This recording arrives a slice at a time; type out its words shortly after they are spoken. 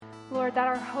Lord, that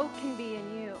our hope can be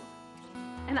in you.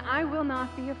 And I will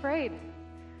not be afraid.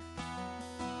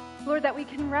 Lord, that we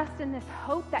can rest in this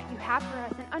hope that you have for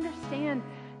us and understand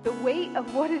the weight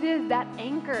of what it is, that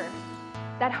anchor,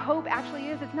 that hope actually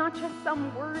is. It's not just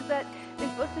some word that is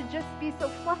supposed to just be so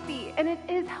fluffy. And it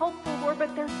is helpful, Lord,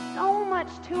 but there's so much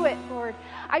to it, Lord.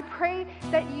 I pray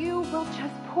that you will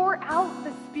just pour out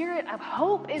the spirit of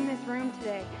hope in this room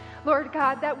today. Lord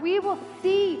God, that we will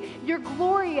see your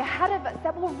glory ahead of us,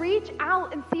 that we'll reach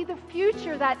out and see the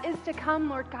future that is to come,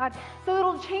 Lord God, so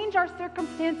it'll change our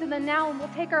circumstance in the now, and we'll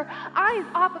take our eyes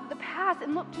off of the past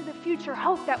and look to the future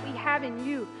hope that we have in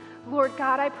you. Lord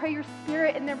God, I pray your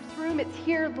spirit in this room, it's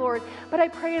here, Lord, but I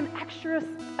pray an extra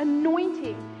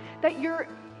anointing, that your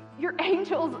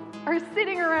angels are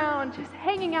sitting around, just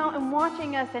hanging out and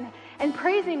watching us and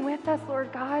praising with us,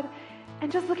 Lord God,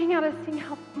 and just looking at us, seeing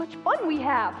how much fun we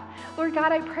have. Lord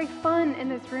God, I pray fun in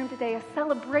this room today, a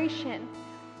celebration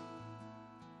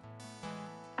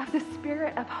of the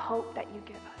spirit of hope that you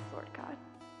give us, Lord God.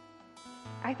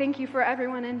 I thank you for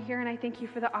everyone in here, and I thank you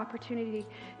for the opportunity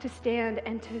to stand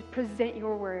and to present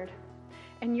your word.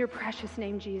 In your precious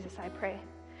name, Jesus, I pray.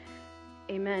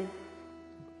 Amen.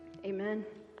 Amen.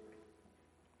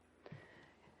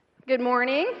 Good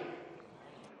morning.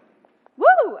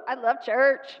 Woo! I love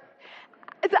church.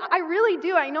 I really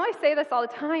do. I know I say this all the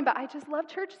time, but I just love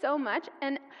church so much.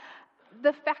 And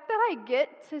the fact that I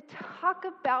get to talk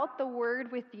about the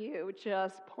word with you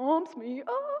just pumps me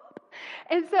up.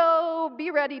 And so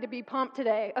be ready to be pumped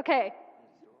today. Okay.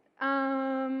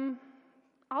 I'll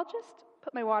just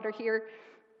put my water here.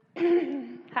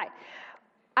 Hi.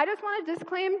 I just want to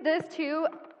disclaim this too.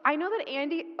 I know that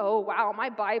Andy, oh wow,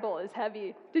 my Bible is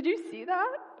heavy. Did you see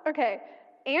that? Okay.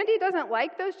 Andy doesn't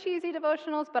like those cheesy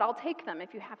devotionals, but I'll take them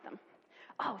if you have them.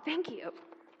 Oh, thank you.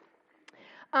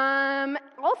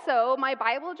 Also, my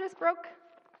Bible just broke.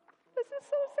 This is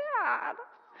so sad.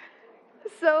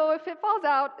 So if it falls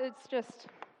out, it's just,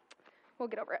 we'll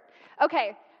get over it.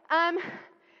 Okay.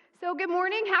 So good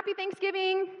morning. Happy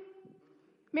Thanksgiving.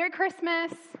 Merry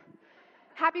Christmas.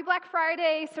 Happy Black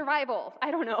Friday survival.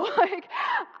 I don't know.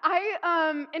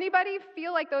 Anybody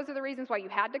feel like those are the reasons why you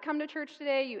had to come to church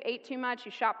today? You ate too much,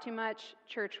 you shopped too much,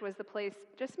 church was the place.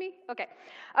 Just me? Okay,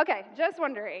 just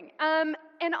wondering. And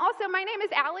also, my name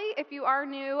is Allie. If you are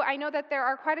new, I know that there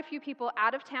are quite a few people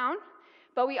out of town,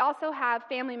 but we also have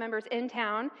family members in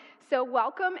town. So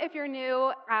welcome if you're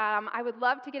new. I would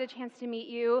love to get a chance to meet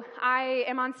you. I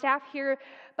am on staff here,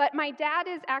 but my dad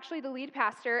is actually the lead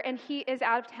pastor, and he is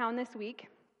out of town this week.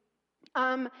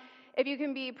 If you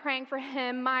can be praying for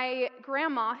him, my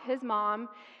grandma, his mom,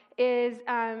 is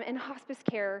in hospice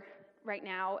care right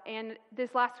now, and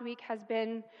this last week has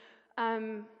been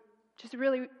just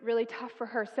really, really tough for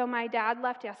her. So my dad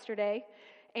left yesterday,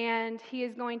 and he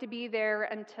is going to be there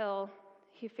until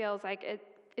he feels like it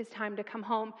is time to come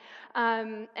home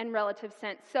in relative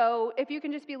sense. So if you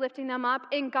can just be lifting them up.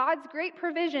 In God's great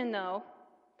provision, though,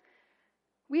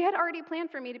 we had already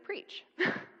planned for me to preach.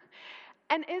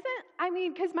 And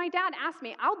because my dad asked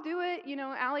me, I'll do it. You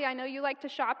know, Allie, I know you like to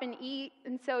shop and eat,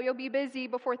 and so you'll be busy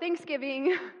before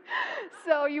Thanksgiving.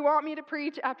 So you want me to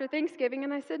preach after Thanksgiving?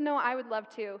 And I said, no, I would love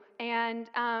to. And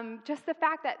just the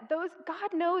fact that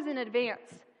God knows in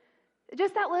advance.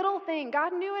 Just that little thing.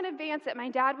 God knew in advance that my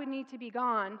dad would need to be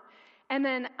gone, and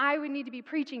then I would need to be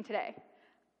preaching today.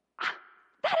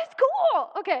 That is cool.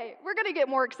 Okay, we're going to get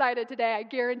more excited today, I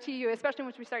guarantee you, especially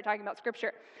once we start talking about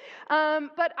Scripture.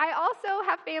 But I also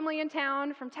have family in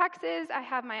town from Texas. I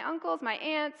have my uncles, my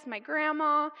aunts, my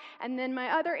grandma, and then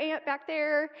my other aunt back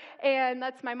there, and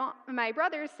that's my mom, my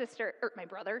brother's sister, or my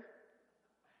brother.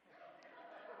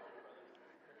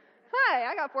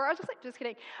 Hi, I got 4. I was just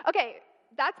kidding. Okay.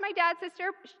 That's my dad's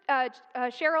sister,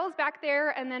 Cheryl's back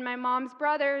there, and then my mom's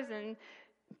brothers, and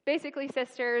basically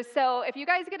sisters. So if you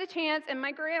guys get a chance, and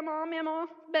my grandma, Mama,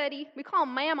 Betty, we call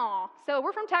them Mama. So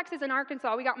we're from Texas and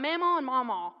Arkansas. We got Mama and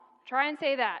Mama. Try and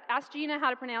say that. Ask Gina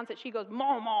how to pronounce it. She goes,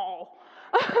 Mama.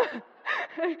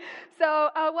 So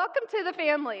welcome to the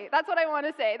family. That's what I want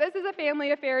to say. This is a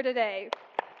family affair today.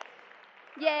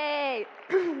 Yay.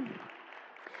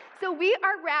 So we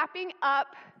are wrapping up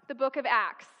the book of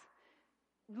Acts.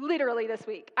 Literally this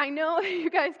week. I know you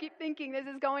guys keep thinking this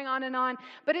is going on,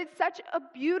 but it's such a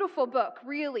beautiful book,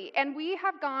 really. And we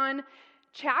have gone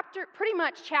pretty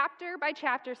much chapter by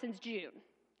chapter since June.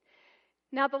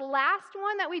 Now, the last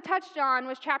one that we touched on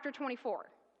was chapter 24.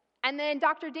 And then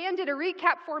Dr. Dan did a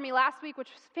recap for me last week,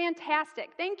 which was fantastic.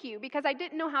 Thank you, because I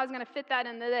didn't know how I was going to fit that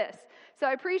into this. So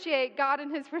I appreciate God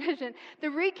and his provision. The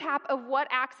recap of what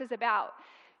Acts is about.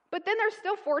 But then there's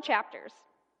still 4 chapters.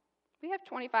 We have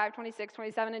 25, 26,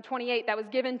 27, and 28 that was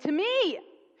given to me.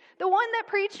 the one that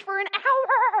preached for an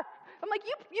hour. I'm like,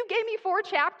 you gave me 4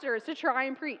 chapters to try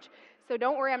and preach. So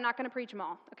don't worry, I'm not going to preach them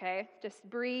all, okay? Just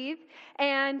breathe,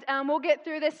 and we'll get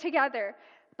through this together.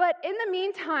 But in the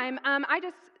meantime,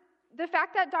 the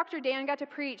fact that Dr. Dan got to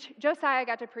preach, Josiah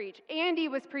got to preach, Andy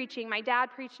was preaching, my dad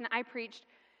preached, and I preached.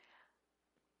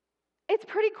 It's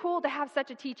pretty cool to have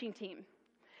such a teaching team.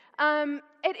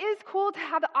 It is cool to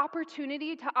have the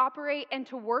opportunity to operate and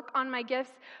to work on my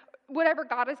gifts, whatever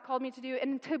God has called me to do,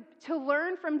 and to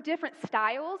learn from different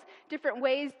styles, different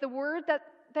ways, the word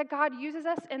that God uses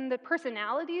us and the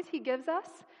personalities he gives us.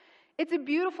 It's a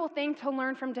beautiful thing to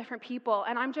learn from different people,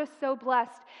 and I'm just so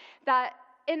blessed that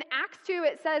in Acts 2,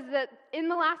 it says that in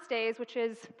the last days, which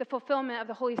is the fulfillment of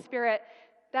the Holy Spirit,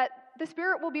 that the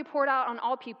Spirit will be poured out on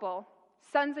all people,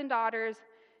 sons and daughters,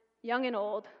 young and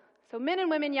old. So men and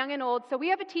women, young and old. So we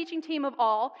have a teaching team of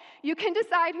all. You can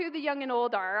decide who the young and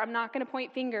old are. I'm not going to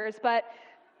point fingers, but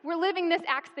we're living this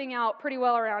Acts thing out pretty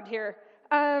well around here.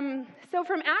 So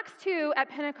from Acts 2 at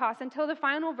Pentecost until the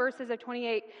final verses of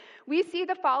 28, we see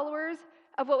the followers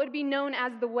of what would be known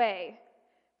as the Way.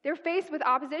 They're faced with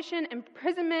opposition,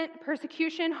 imprisonment,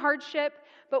 persecution, hardship,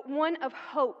 but one of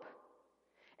hope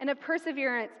and of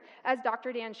perseverance, as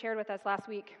Dr. Dan shared with us last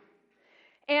week.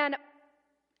 And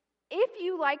if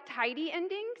you like tidy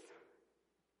endings,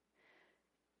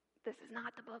 this is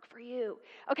not the book for you.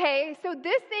 Okay, so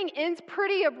this thing ends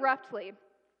pretty abruptly.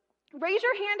 Raise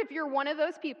your hand if you're one of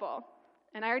those people,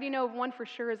 and I already know one for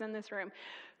sure is in this room.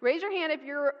 Raise your hand if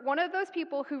you're one of those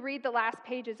people who read the last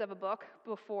pages of a book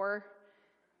before.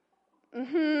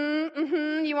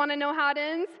 You want to know how it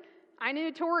ends? I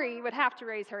knew Tori would have to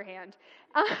raise her hand.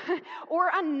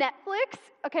 Or on Netflix,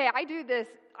 okay, I do this.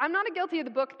 I'm not guilty of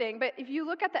the book thing, but if you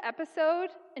look at the episode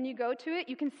and you go to it,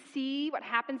 you can see what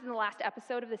happens in the last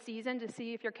episode of the season to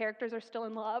see if your characters are still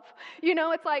in love. You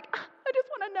know, it's like, I just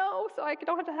want to know so I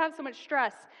don't have to have so much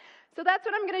stress. So that's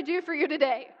what I'm going to do for you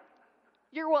today.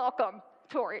 You're welcome,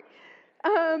 Tori.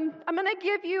 I'm going to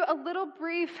give you a little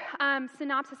brief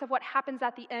synopsis of what happens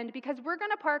at the end, because we're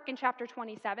going to park in chapter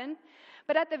 27.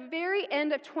 But at the very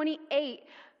end of 28,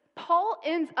 Paul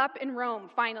ends up in Rome,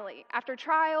 finally. After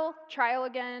trial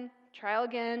again,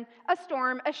 a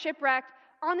storm, a shipwreck,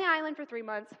 on the island for 3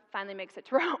 months, finally makes it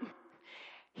to Rome.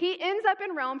 He ends up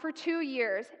in Rome for 2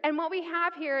 years. And what we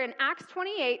have here in Acts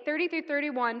 28, 30 through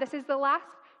 31, this is the last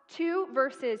 2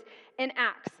 verses in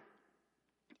Acts.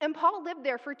 And Paul lived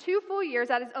there for 2 full years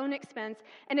at his own expense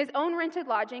in his own rented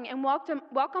lodging and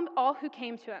welcomed all who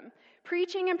came to him,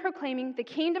 preaching and proclaiming the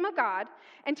kingdom of God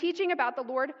and teaching about the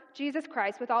Lord Jesus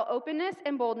Christ with all openness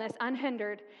and boldness,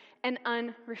 unhindered and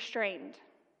unrestrained.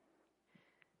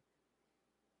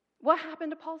 What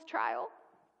happened to Paul's trial?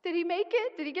 Did he make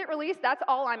it? Did he get released? That's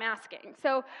all I'm asking.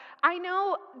 So I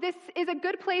know this is a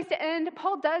good place to end.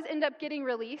 Paul does end up getting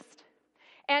released.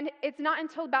 And it's not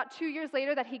until about 2 years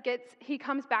later that he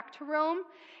comes back to Rome,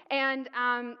 and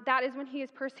that is when he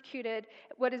is persecuted,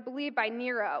 what is believed by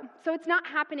Nero. So it's not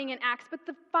happening in Acts, but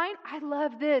I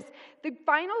love this. The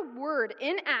final word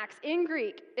in Acts, in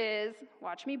Greek, is,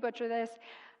 watch me butcher this,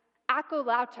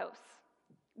 akolatos,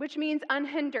 which means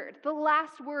unhindered. The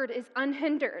last word is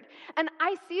unhindered. And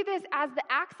I see this as the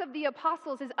Acts of the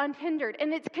Apostles is unhindered,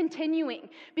 and it's continuing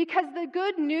because the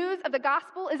good news of the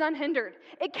gospel is unhindered.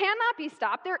 It cannot be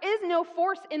stopped. There is no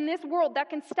force in this world that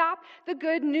can stop the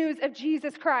good news of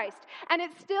Jesus Christ. And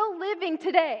it's still living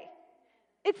today.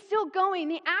 It's still going.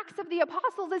 The Acts of the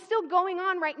Apostles is still going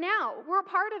on right now. We're a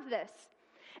part of this.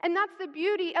 And that's the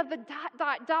beauty of the ...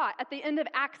 at the end of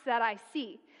Acts that I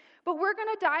see. But we're going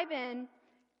to dive in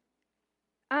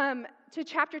to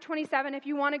chapter 27, if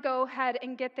you want to go ahead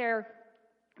and get there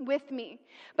with me.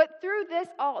 But through this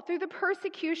all, through the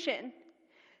persecution,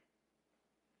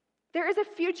 there is a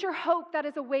future hope that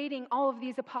is awaiting all of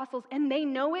these apostles, and they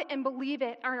know it and believe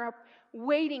it and are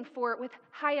waiting for it with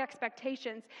high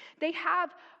expectations. They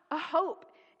have a hope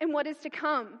in what is to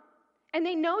come, and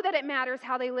they know that it matters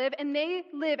how they live, and they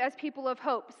live as people of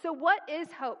hope. So what is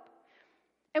hope?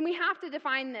 And we have to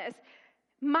define this.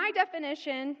 My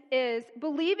definition is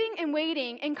believing and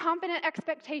waiting in confident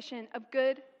expectation of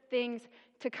good things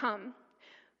to come.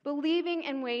 Believing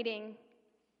and waiting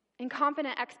in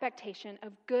confident expectation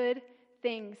of good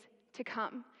things to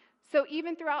come. So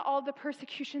even throughout all the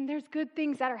persecution, there's good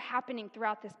things that are happening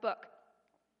throughout this book.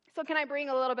 So can I bring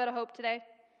a little bit of hope today?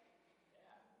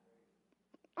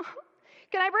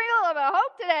 Can I bring a little bit of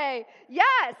hope today?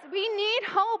 Yes, we need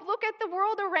hope. Look at the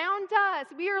world around us.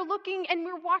 We are looking and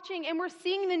we're watching and we're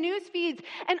seeing the news feeds.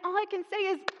 And all I can say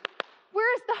is,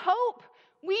 where's the hope?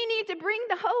 We need to bring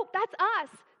the hope. That's us.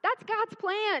 That's God's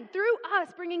plan through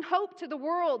us bringing hope to the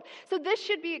world. So this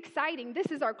should be exciting. This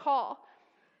is our call.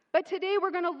 But today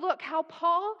we're going to look how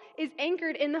Paul is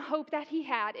anchored in the hope that he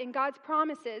had in God's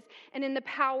promises and in the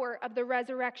power of the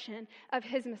resurrection of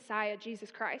his Messiah,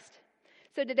 Jesus Christ.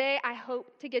 So today I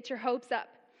hope to get your hopes up.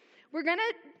 We're going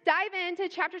to dive into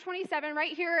chapter 27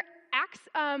 right here. Acts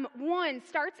 1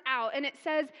 starts out and it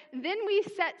says, "Then we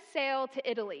set sail to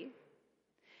Italy."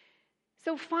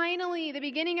 So finally, the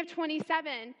beginning of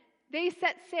 27, they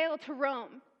set sail to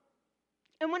Rome.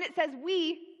 And when it says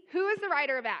we, who is the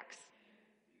writer of Acts?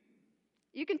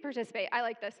 You can participate. I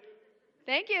like this.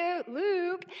 Thank you,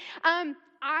 Luke.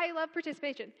 I love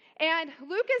participation. And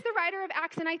Luke is the writer of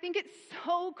Acts, and I think it's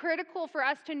so critical for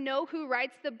us to know who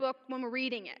writes the book when we're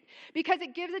reading it, because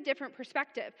it gives a different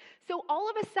perspective. So all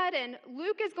of a sudden,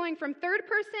 Luke is going from third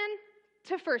person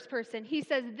to first person. He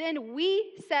says, "Then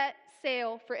we set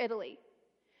sail for Italy."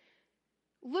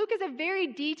 Luke is a very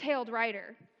detailed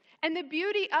writer. And the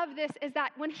beauty of this is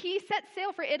that when he sets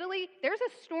sail for Italy, there's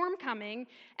a storm coming,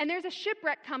 and there's a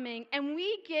shipwreck coming, and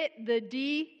we get the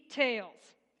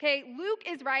details. Okay, Luke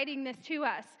is writing this to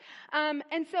us.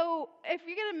 And so if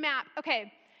you get a map,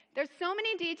 okay, there's so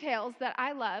many details that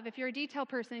I love. If you're a detail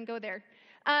person, go there.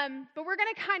 But we're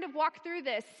going to kind of walk through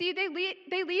this. See, they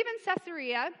leave in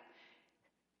Caesarea.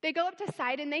 They go up to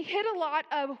Sidon, and they hit a lot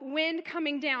of wind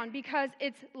coming down because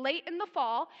it's late in the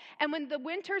fall, and when the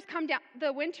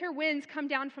winter winds come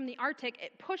down from the Arctic,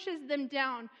 it pushes them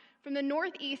down from the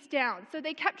northeast down. So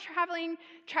they kept traveling,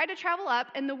 tried to travel up,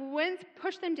 and the winds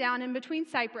pushed them down in between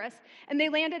Cyprus, and they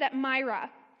landed at Myra.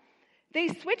 They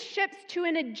switched ships to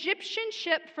an Egyptian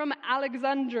ship from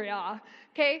Alexandria.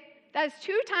 Okay, that is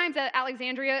 2 times that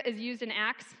Alexandria is used in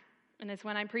Acts. And it's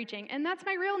when I'm preaching. And that's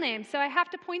my real name, so I have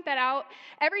to point that out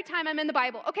every time I'm in the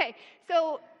Bible. Okay,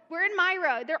 so we're in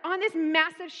Myra. They're on this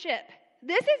massive ship.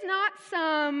 This is not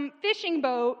some fishing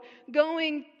boat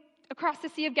going across the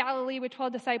Sea of Galilee with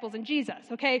 12 disciples and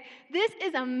Jesus, okay? This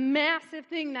is a massive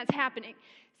thing that's happening.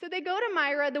 So they go to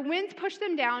Myra, the winds push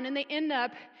them down, and they end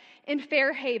up in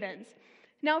Fair Havens.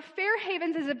 Now, Fair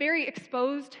Havens is a very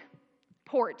exposed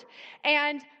port.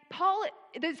 And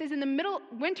this is in the middle,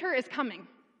 winter is coming.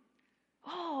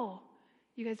 Oh,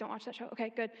 you guys don't watch that show?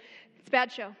 Okay, good. It's a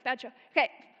bad show. Okay,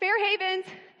 Fair Havens.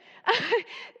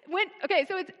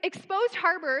 So it's exposed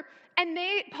harbor, and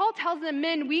Paul tells them,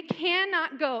 "Men, we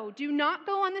cannot go. Do not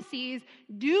go on the seas.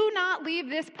 Do not leave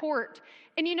this port."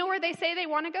 And you know where they say they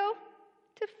want to go?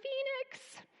 To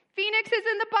Phoenix. Phoenix is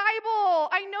in the Bible.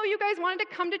 I know you guys wanted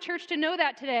to come to church to know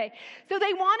that today. So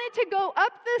they wanted to go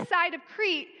up the side of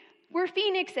Crete, where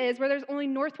Phoenix is, where there's only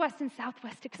northwest and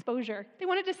southwest exposure. They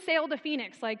wanted to sail to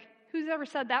Phoenix. Like, who's ever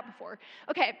said that before?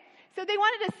 Okay, so they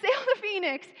wanted to sail to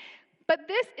Phoenix, but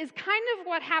this is kind of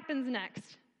what happens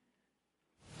next.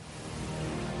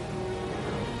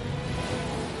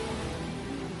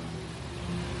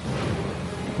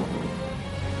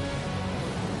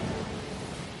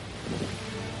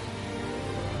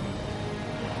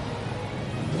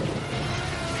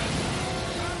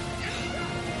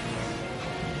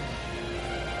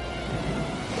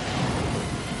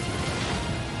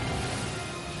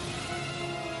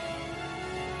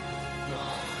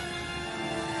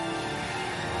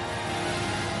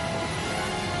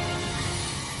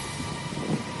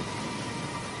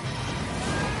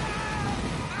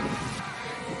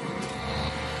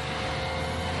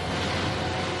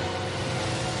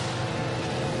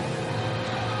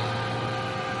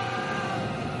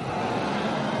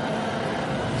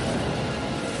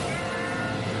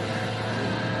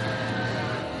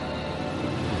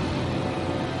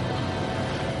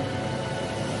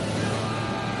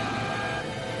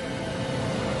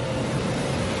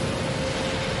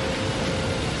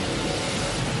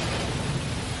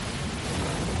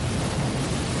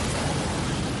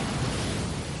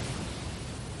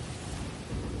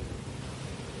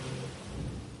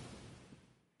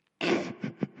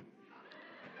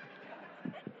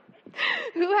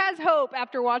 Who has hope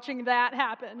after watching that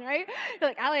happen, right? You're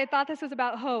like, Allie, I thought this was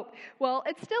about hope. Well,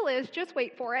 it still is. Just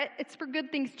wait for it. It's for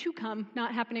good things to come,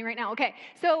 not happening right now. Okay,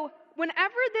 so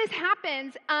whenever this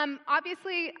happens,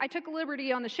 obviously I took a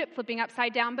liberty on the ship flipping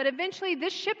upside down, but eventually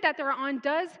this ship that they're on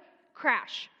does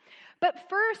crash. But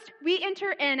first, we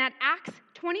enter in at Acts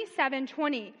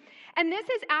 27:20. And this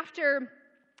is after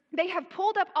they have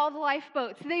pulled up all the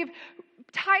lifeboats. They've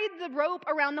tied the rope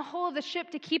around the hull of the ship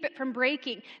to keep it from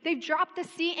breaking. They've dropped the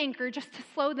sea anchor just to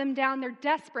slow them down. They're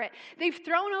desperate. They've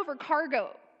thrown over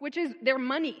cargo, which is their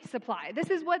money supply. This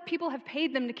is what people have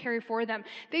paid them to carry for them.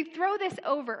 They throw this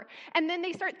over, and then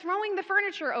they start throwing the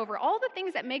furniture over, all the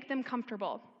things that make them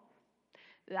comfortable.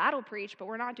 That'll preach, but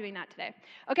we're not doing that today.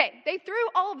 Okay, they threw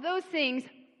all of those things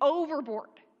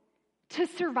overboard to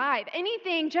survive,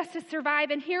 anything just to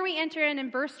survive. And here we enter in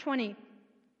verse 20.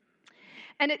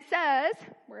 And it says,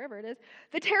 wherever it is,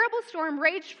 the terrible storm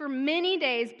raged for many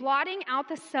days, blotting out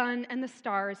the sun and the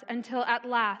stars until at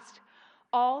last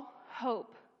all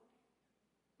hope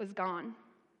was gone.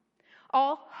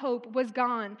 All hope was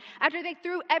gone. After they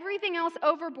threw everything else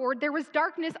overboard, there was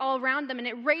darkness all around them, and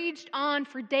it raged on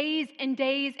for days and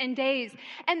days and days.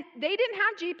 And they didn't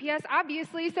have GPS,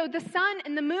 obviously, so the sun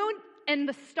and the moon and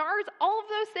the stars, all of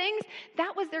those things,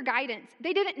 that was their guidance.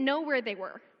 They didn't know where they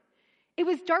were. It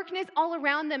was darkness all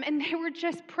around them, and they were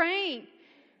just praying.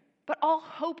 But all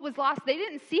hope was lost. They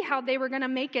didn't see how they were going to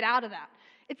make it out of that.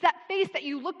 It's that face that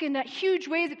you look in, that huge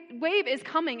wave is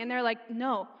coming, and they're like,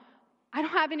 no, I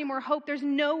don't have any more hope. There's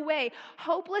no way.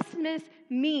 Hopelessness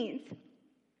means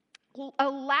a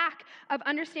lack of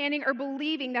understanding or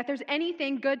believing that there's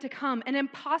anything good to come, an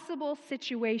impossible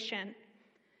situation.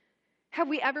 Have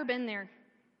we ever been there?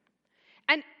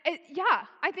 And yeah,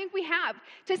 I think we have.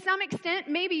 To some extent,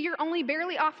 maybe you're only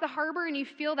barely off the harbor and you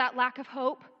feel that lack of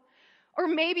hope. Or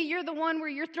maybe you're the one where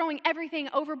you're throwing everything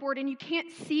overboard and you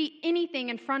can't see anything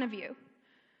in front of you.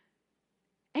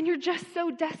 And you're just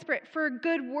so desperate for a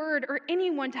good word or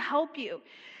anyone to help you.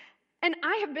 And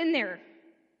I have been there.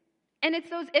 And it's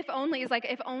those if-onlys, like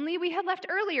if only we had left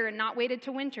earlier and not waited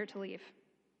to winter to leave.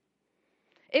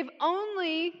 If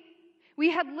only we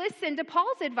had listened to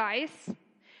Paul's advice.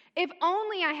 If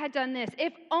only I had done this.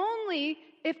 If only,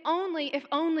 if only, if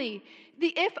only.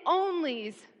 The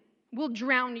if-onlys will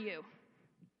drown you.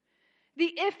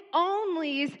 The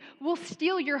if-onlys will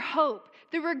steal your hope.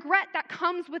 The regret that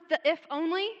comes with the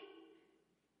if-only,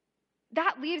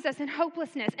 that leaves us in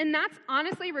hopelessness. And that's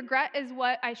honestly, regret is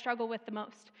what I struggle with the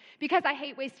most because I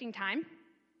hate wasting time.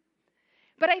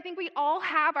 But I think we all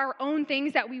have our own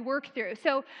things that we work through.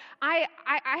 So I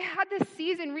had this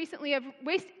season recently of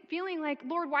feeling like,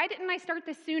 Lord, why didn't I start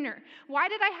this sooner? Why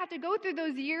did I have to go through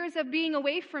those years of being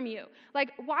away from you?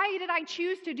 Like, why did I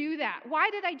choose to do that?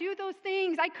 Why did I do those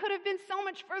things? I could have been so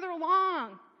much further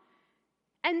along.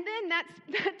 And then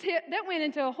that went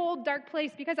into a whole dark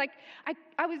place because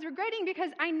I was regretting because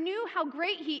I knew how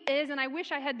great he is, and I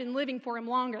wish I had been living for him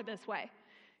longer this way.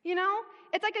 You know?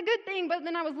 It's like a good thing, but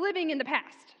then I was living in the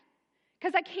past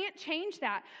because I can't change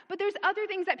that. But there's other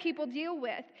things that people deal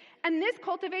with. And this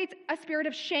cultivates a spirit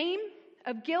of shame,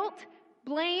 of guilt,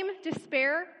 blame,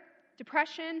 despair,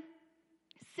 depression,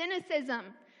 cynicism,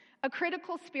 a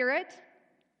critical spirit.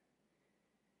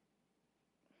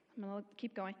 I'm going to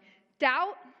keep going.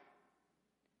 Doubt.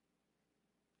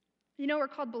 You know, we're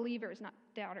called believers, not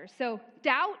doubters. So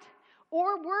doubt,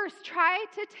 or worse, try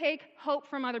to take hope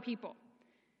from other people.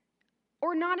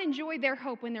 Or not enjoy their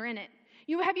hope when they're in it.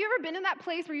 Have you ever been in that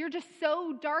place where you're just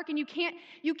so dark and you can't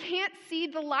see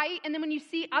the light, and then when you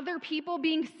see other people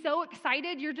being so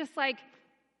excited, you're just like,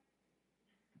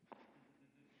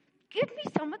 give me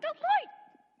some of that light.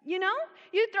 You know?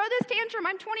 You throw this tantrum,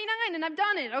 I'm 29 and I've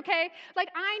done it, okay? Like,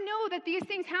 I know that these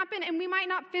things happen and we might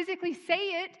not physically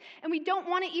say it and we don't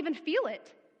want to even feel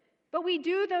it. But we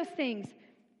do those things.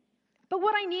 But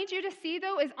what I need you to see,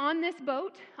 though, is on this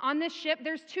boat, on this ship,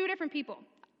 there's two different people.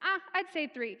 I'd say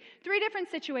three. Three different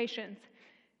situations.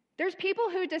 There's people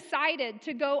who decided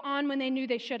to go on when they knew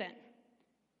they shouldn't.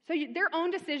 So their own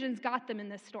decisions got them in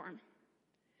this storm.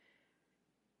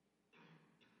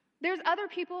 There's other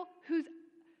people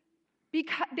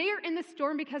they are in the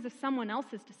storm because of someone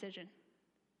else's decision.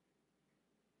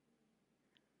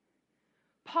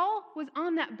 Paul was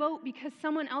on that boat because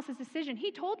someone else's decision.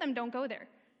 He told them, don't go there.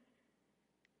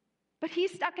 But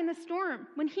he's stuck in the storm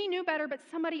when he knew better, but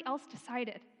somebody else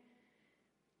decided.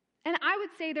 And I would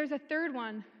say there's a third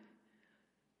one,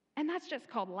 and that's just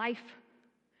called life.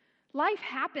 Life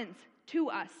happens to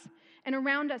us and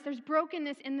around us. There's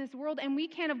brokenness in this world, and we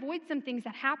can't avoid some things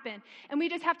that happen, and we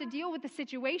just have to deal with the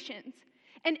situations.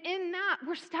 And in that,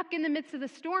 we're stuck in the midst of the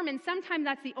storm, and sometimes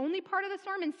that's the only part of the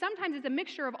storm, and sometimes it's a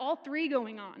mixture of all three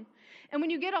going on. And when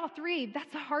you get all three,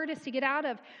 that's the hardest to get out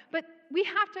of. But we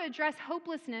have to address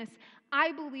hopelessness,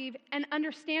 I believe, and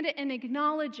understand it and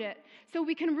acknowledge it so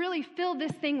we can really fill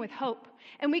this thing with hope.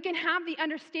 And we can have the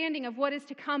understanding of what is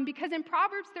to come, because in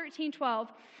Proverbs 13:12,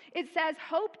 it says,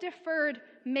 hope deferred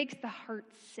makes the heart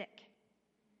sick.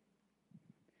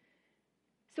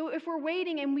 So if we're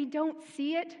waiting and we don't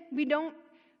see it, we don't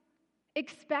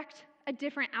expect a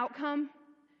different outcome,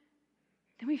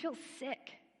 then we feel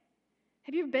sick.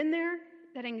 Have you ever been there?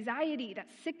 That anxiety, that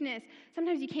sickness.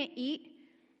 Sometimes you can't eat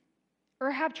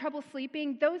or have trouble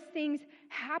sleeping. Those things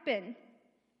happen.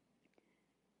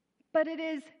 But it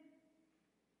is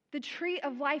the tree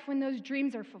of life when those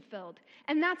dreams are fulfilled.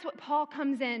 And that's what Paul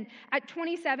comes in at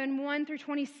 27, 1 through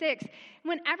 26.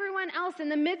 When everyone else in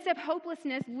the midst of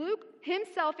hopelessness, Luke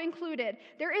himself included,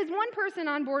 there is one person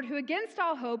on board who, against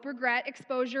all hope, regret,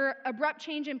 exposure, abrupt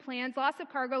change in plans, loss of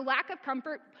cargo, lack of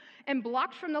comfort, and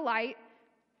blocked from the light,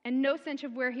 and no sense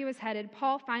of where he was headed,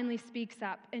 Paul finally speaks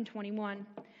up in 21.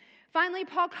 Finally,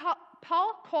 Paul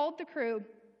called the crew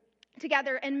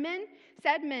together, and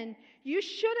men, you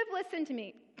should have listened to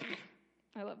me.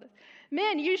 I love this.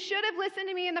 Men, you should have listened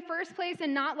to me in the first place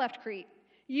and not left Crete.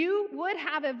 You would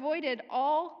have avoided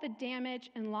all the damage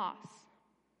and loss.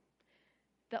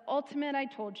 The ultimate I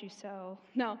told you so.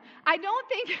 No, I don't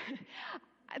think,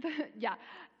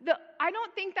 I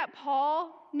don't think that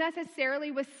Paul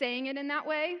necessarily was saying it in that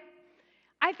way.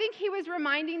 I think he was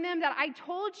reminding them that I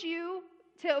told you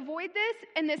to avoid this,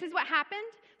 and this is what happened,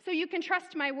 so you can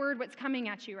trust my word what's coming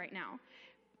at you right now.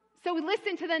 So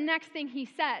listen to the next thing he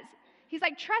says. He's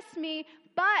like, trust me,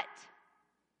 but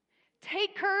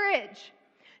take courage.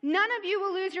 None of you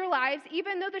will lose your lives,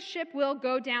 even though the ship will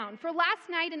go down. For last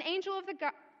night, an angel of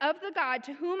the God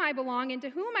to whom I belong and to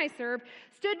whom I serve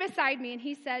stood beside me, and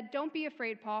he said, don't be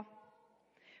afraid, Paul,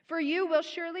 for you will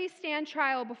surely stand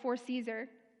trial before Caesar.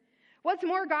 What's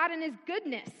more, God in his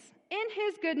goodness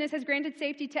has granted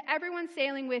safety to everyone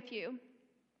sailing with you.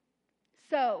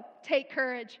 So take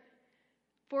courage,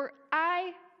 for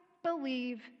I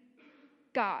believe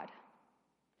God.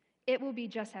 It will be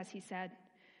just as he said.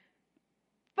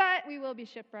 But we will be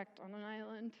shipwrecked on an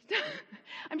island.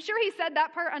 I'm sure he said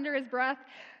that part under his breath.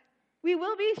 We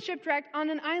will be shipwrecked on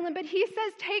an island, but he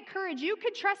says, take courage. You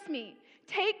could trust me.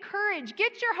 Take courage.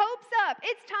 Get your hopes up.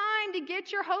 It's time to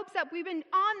get your hopes up. We've been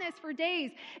on this for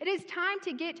days. It is time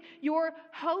to get your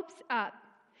hopes up.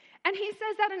 And he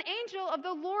says that an angel of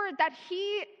the Lord that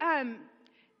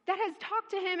has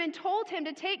talked to him and told him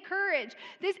to take courage.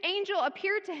 This angel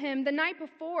appeared to him the night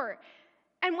before.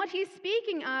 And what he's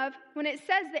speaking of, when it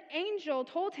says the angel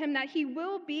told him that he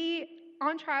will be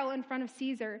on trial in front of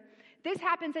Caesar, this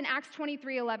happens in Acts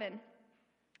 23:11.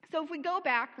 So if we go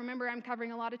back, remember I'm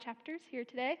covering a lot of chapters here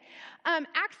today.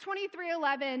 Acts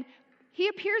 23:11, he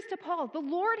appears to Paul. The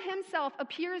Lord himself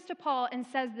appears to Paul and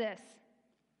says this.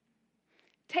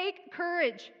 Take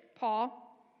courage, Paul.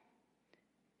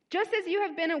 Just as you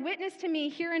have been a witness to me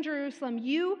here in Jerusalem,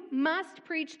 you must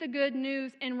preach the good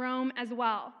news in Rome as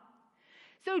well.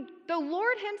 So the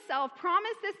Lord himself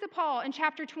promised this to Paul in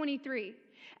chapter 23.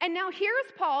 And now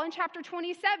here's Paul in chapter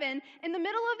 27 in the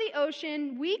middle of the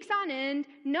ocean, weeks on end,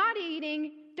 not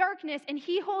eating, darkness, and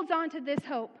he holds on to this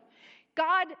hope.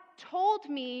 God told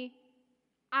me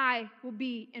I will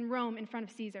be in Rome in front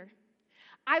of Caesar.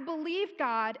 I believe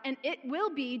God, and it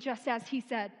will be just as he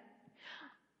said.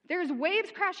 There's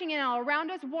waves crashing in all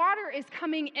around us. Water is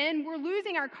coming in. We're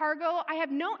losing our cargo. I have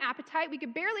no appetite. We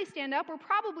could barely stand up. We're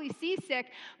probably seasick.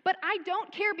 But I don't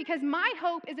care because my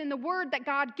hope is in the word that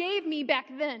God gave me back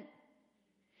then.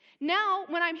 Now,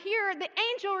 when I'm here, the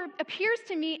angel appears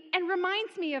to me and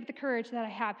reminds me of the courage that I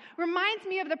have, reminds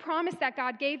me of the promise that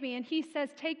God gave me. And he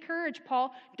says, take courage,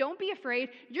 Paul. Don't be afraid.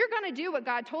 You're going to do what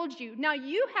God told you. Now,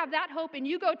 you have that hope and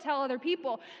you go tell other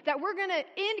people that we're going to,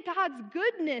 in God's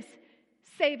goodness,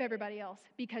 save everybody else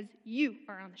because you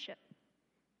are on the ship.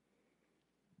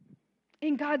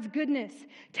 In God's goodness,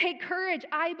 take courage.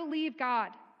 I believe God.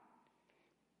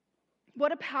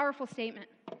 What a powerful statement.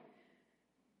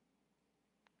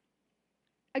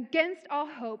 Against all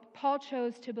hope, Paul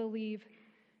chose to believe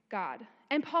God.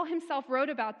 And Paul himself wrote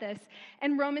about this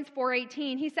in Romans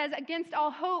 4:18. He says, against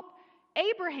all hope,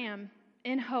 Abraham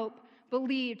in hope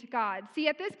believed God. See,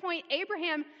 at this point,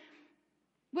 Abraham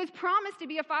was promised to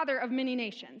be a father of many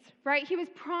nations, right? He was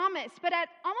promised, but at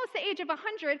almost the age of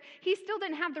 100, he still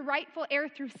didn't have the rightful heir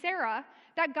through Sarah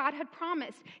that God had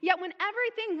promised. Yet when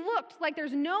everything looked like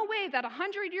there's no way that a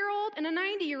 100-year-old and a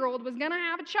 90-year-old was going to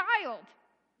have a child,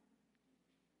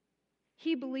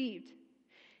 he believed.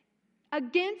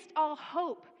 Against all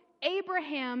hope,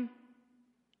 Abraham,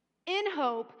 in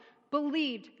hope,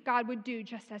 believed God would do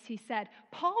just as he said.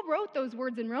 Paul wrote those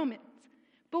words in Romans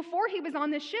before he was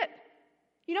on this ship.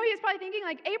 You know, he was probably thinking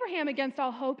like, Abraham against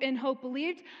all hope, in hope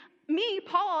believed. Me,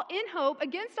 Paul, in hope,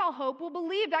 against all hope, will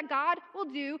believe that God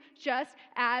will do just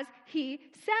as he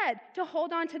said, to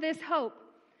hold on to this hope.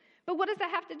 But what does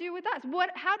that have to do with us?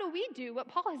 How do we do what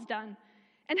Paul has done?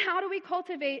 And how do we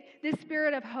cultivate this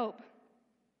spirit of hope?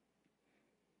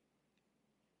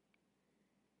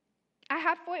 I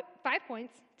have 5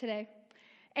 points today.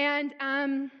 And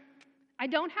I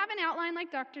don't have an outline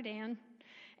like Dr. Dan.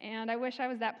 And I wish I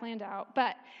was that planned out.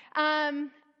 But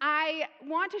I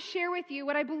want to share with you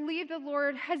what I believe the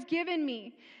Lord has given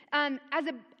me as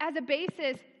a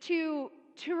basis to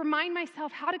remind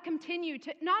myself how to continue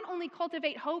to not only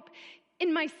cultivate hope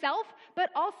in myself, but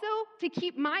also to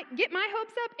get my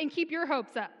hopes up and keep your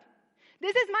hopes up.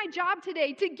 This is my job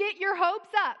today, to get your hopes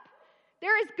up.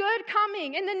 There is good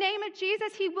coming. In the name of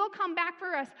Jesus, he will come back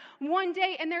for us one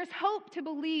day, and there's hope to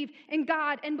believe in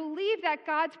God and believe that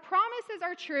God's promises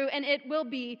are true, and it will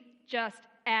be just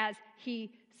as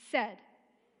he said.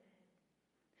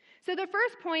 So the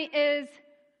first point is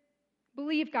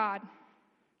believe God.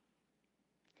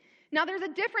 Now, there's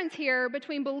a difference here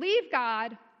between believe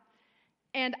God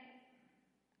and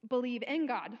believe in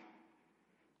God.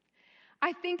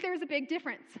 I think there's a big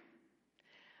difference.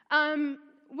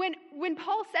 When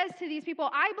Paul says to these people,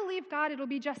 I believe God, it'll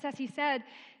be just as he said,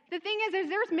 the thing is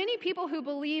there's many people who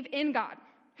believe in God,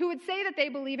 who would say that they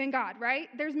believe in God, right?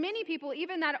 There's many people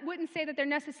even that wouldn't say that they're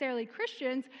necessarily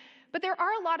Christians, but there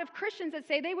are a lot of Christians that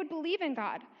say they would believe in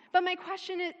God. But my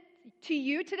question to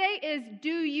you today is,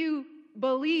 do you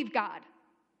believe God?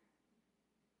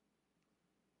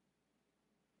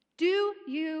 Do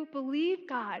you believe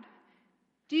God?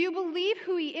 Do you believe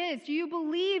who he is? Do you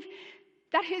believe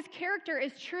that his character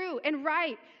is true and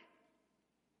right?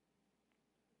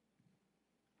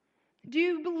 Do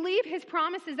you believe his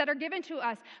promises that are given to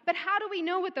us? But how do we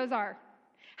know what those are?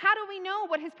 How do we know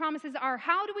what his promises are?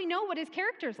 How do we know what his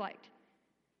character is like?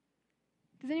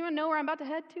 Does anyone know where I'm about to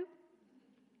head to?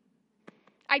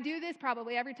 I do this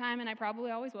probably every time, and I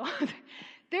probably always will.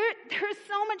 There's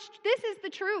so much. This is the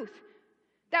truth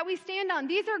that we stand on.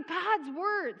 These are God's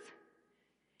words.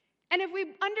 And if we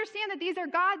understand that these are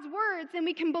God's words, then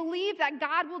we can believe that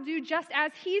God will do just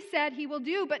as he said he will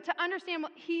do. But to understand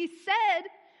what he said,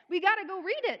 we got to go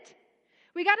read it.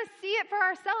 We got to see it for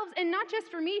ourselves, and not just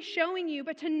for me showing you,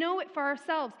 but to know it for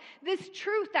ourselves. This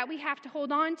truth that we have to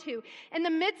hold on to. In the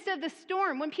midst of the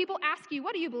storm, when people ask you,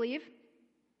 what do you believe?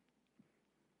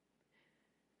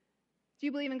 Do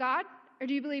you believe in God? Or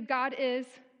do you believe God is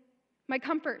my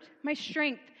comfort, my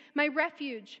strength, my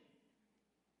refuge,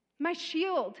 my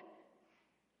shield,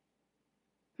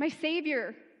 my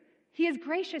Savior? He is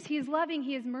gracious, he is loving,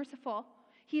 he is merciful,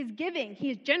 he is giving, he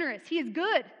is generous, he is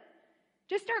good.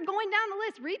 Just start going down the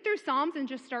list. Read through Psalms and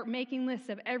just start making lists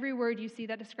of every word you see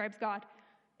that describes God.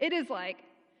 It is like,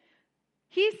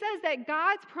 he says that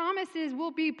God's promises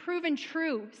will be proven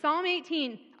true. Psalm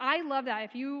 18, I love that.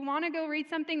 If you want to go read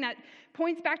something that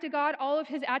points back to God, all of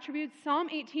his attributes, Psalm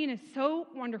 18 is so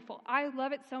wonderful. I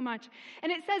love it so much.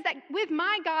 And it says that with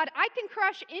my God, I can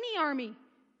crush any army.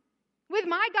 With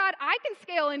my God, I can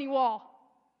scale any wall.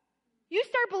 You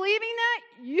start believing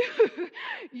that,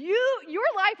 your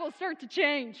life will start to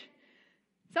change.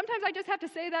 Sometimes I just have to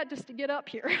say that just to get up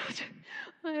here.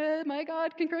 My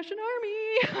God can crush an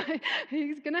army.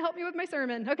 He's going to help me with my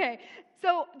sermon. Okay,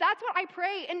 so that's what I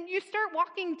pray. And you start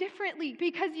walking differently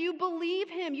because you believe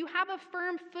him. You have a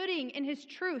firm footing in his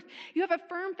truth. You have a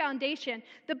firm foundation.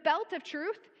 The belt of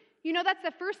truth, that's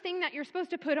the first thing that you're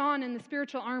supposed to put on in the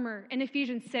spiritual armor in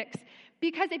Ephesians 6.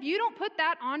 Because if you don't put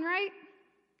that on right,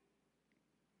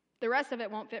 the rest of it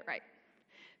won't fit right.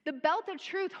 The belt of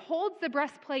truth holds the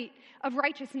breastplate of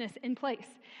righteousness in place.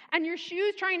 And your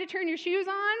shoes, trying to turn your shoes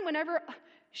on,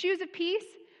 shoes of peace,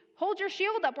 hold your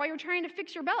shield up while you're trying to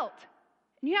fix your belt.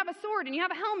 And you have a sword and you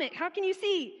have a helmet. How can you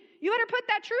see? You better put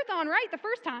that truth on right the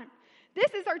first time.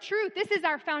 This is our truth. This is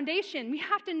our foundation. We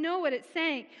have to know what it's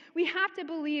saying. We have to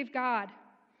believe God.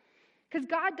 Because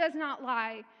God does not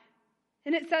lie.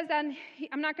 And it says that,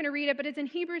 I'm not going to read it, but it's in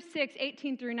Hebrews 6,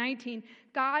 18 through 19.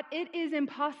 It is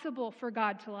impossible for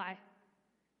God to lie.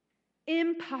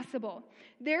 Impossible.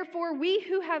 Therefore, we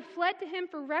who have fled to him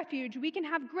for refuge, we can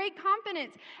have great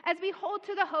confidence as we hold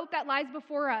to the hope that lies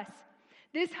before us.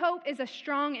 This hope is a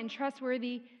strong and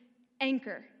trustworthy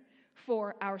anchor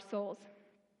for our souls.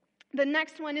 The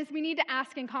next one is we need to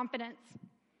ask in confidence.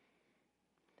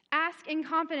 Ask in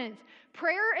confidence.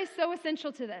 Prayer is so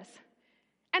essential to this.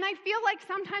 And I feel like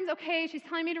sometimes, okay, she's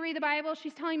telling me to read the Bible,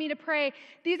 she's telling me to pray.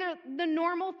 These are the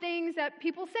normal things that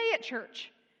people say at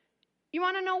church. You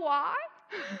want to know why?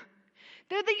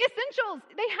 They're the essentials.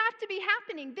 They have to be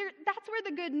happening. That's where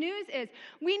the good news is.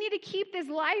 We need to keep this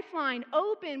lifeline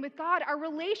open with God, our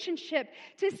relationship,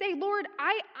 to say, Lord,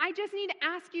 I just need to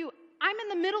ask you, I'm in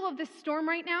the middle of this storm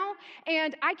right now,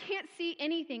 and I can't see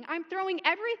anything. I'm throwing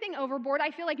everything overboard. I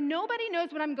feel like nobody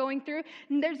knows what I'm going through,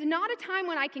 and there's not a time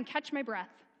when I can catch my breath.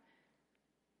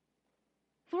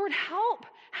 Lord, help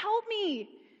me.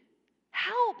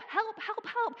 Help.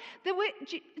 The way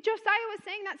Josiah was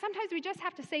saying that sometimes we just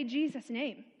have to say Jesus'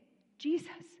 name. Jesus.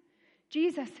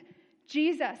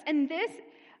 And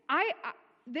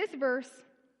this verse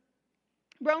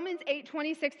Romans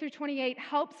 8:26-28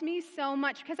 helps me so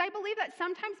much because I believe that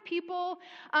sometimes people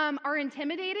are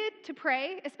intimidated to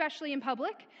pray, especially in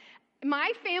public.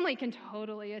 My family can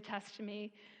totally attest to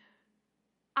me.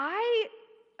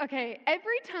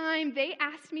 Every time they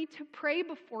asked me to pray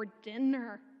before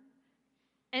dinner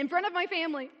in front of my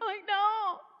family, I'm like,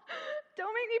 no,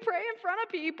 don't make me pray in front of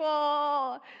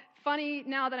people. Funny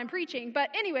now that I'm preaching,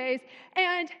 but anyways,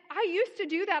 and I used to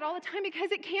do that all the time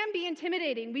because it can be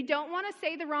intimidating. We don't want to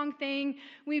say the wrong thing.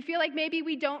 We feel like maybe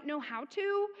we don't know how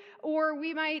to, or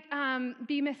we might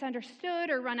be misunderstood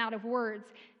or run out of words.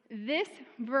 This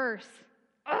verse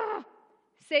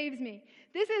saves me.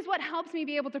 This is what helps me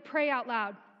be able to pray out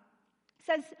loud. It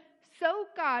says,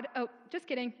 just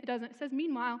kidding, it doesn't. It says,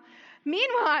 meanwhile,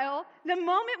 the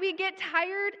moment we get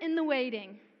tired in the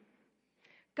waiting,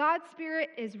 God's Spirit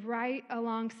is right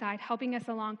alongside, helping us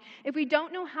along. If we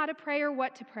don't know how to pray or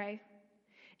what to pray,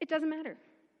 it doesn't matter.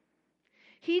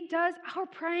 He does our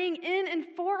praying in and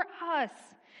for us,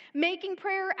 making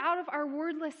prayer out of our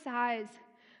wordless sighs,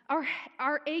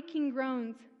 our aching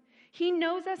groans. He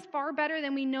knows us far better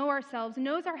than we know ourselves,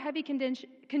 knows our heavy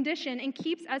condition, and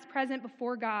keeps us present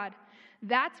before God.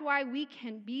 That's why we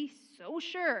can be so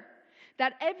sure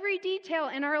that every detail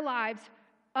in our lives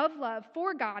of love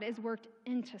for God is worked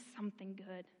into something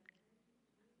good.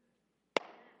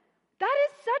 That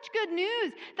is such good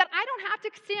news that I don't have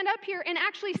to stand up here and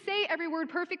actually say every word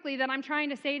perfectly that I'm trying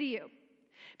to say to you.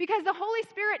 Because the Holy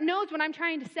Spirit knows what I'm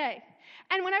trying to say.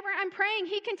 And whenever I'm praying,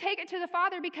 He can take it to the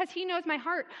Father because He knows my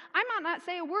heart. I might not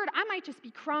say a word. I might just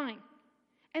be crying.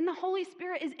 And the Holy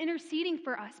Spirit is interceding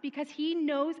for us because He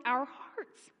knows our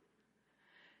hearts.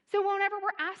 So whenever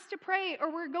we're asked to pray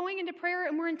or we're going into prayer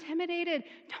and we're intimidated,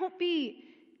 don't be.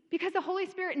 Because the Holy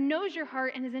Spirit knows your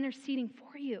heart and is interceding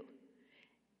for you.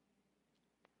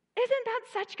 Isn't that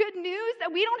such good news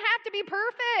that we don't have to be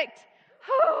perfect?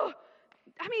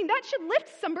 That should lift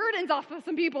some burdens off of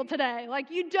some people today.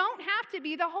 You don't have to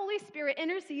be. The Holy Spirit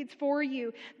intercedes for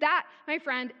you. That, my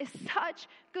friend, is such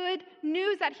good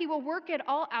news that He will work it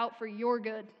all out for your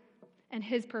good and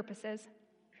His purposes.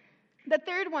 The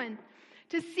third one,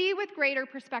 to see with greater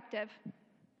perspective.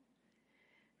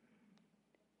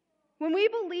 When we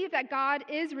believe that God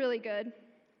is really good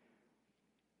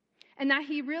and that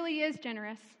He really is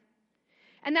generous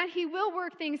and that He will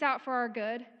work things out for our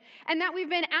good, and that we've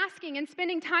been asking and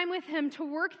spending time with Him to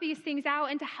work these things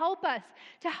out and to help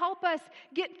us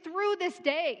get through this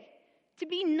day, to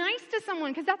be nice to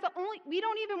someone, because we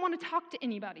don't even want to talk to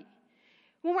anybody.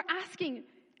 When we're asking,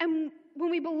 and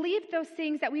when we believe those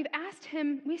things that we've asked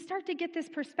Him, we start to get this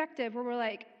perspective where we're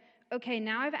like, okay,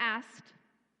 now I've asked,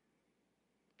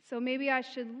 so maybe I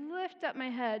should lift up my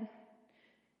head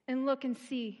and look and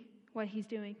see what He's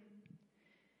doing.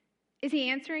 Is He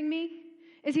answering me?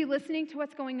 Is He listening to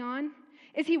what's going on?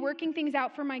 Is He working things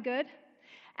out for my good?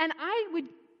 And I would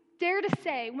dare to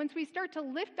say, once we start to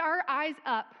lift our eyes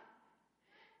up,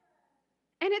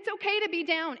 and it's okay to be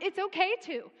down, it's okay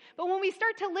to, but when we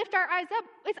start to lift our eyes up,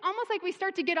 it's almost like we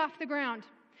start to get off the ground.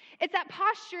 It's that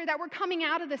posture that we're coming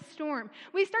out of the storm.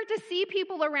 We start to see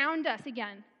people around us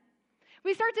again.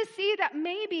 We start to see that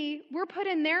maybe we're put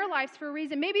in their lives for a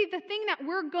reason. Maybe the thing that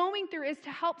we're going through is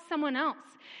to help someone else.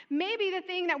 Maybe the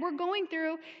thing that we're going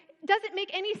through doesn't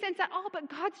make any sense at all, but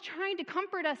God's trying to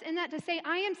comfort us in that, to say,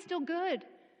 I am still good.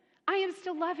 I am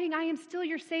still loving. I am still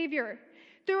your Savior.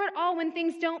 Through it all, when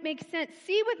things don't make sense,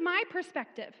 see with my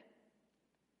perspective.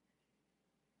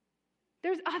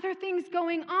 There's other things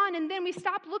going on, and then we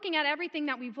stop looking at everything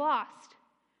that we've lost,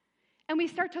 and we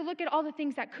start to look at all the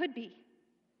things that could be.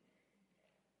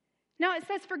 Now it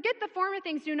says, forget the former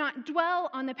things, do not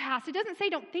dwell on the past. It doesn't say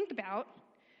don't think about.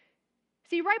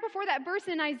 See, right before that verse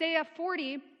in Isaiah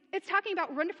 40, it's talking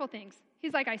about wonderful things.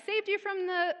 He's like, I saved you from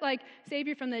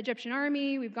the Egyptian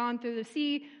army. We've gone through the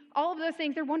sea. All of those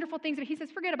things, they're wonderful things. But he says,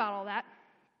 forget about all that.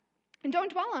 And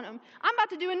don't dwell on them. I'm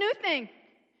about to do a new thing.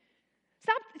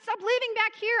 Stop living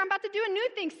back here. I'm about to do a new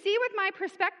thing. See with my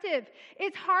perspective.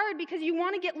 It's hard because you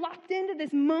want to get locked into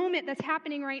this moment that's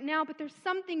happening right now, but there's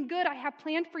something good I have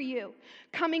planned for you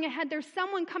coming ahead. There's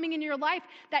someone coming in your life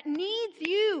that needs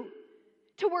you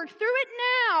to work through it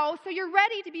now so you're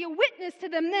ready to be a witness to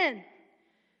them then.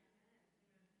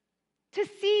 To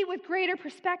see with greater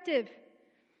perspective.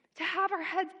 To have our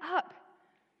heads up.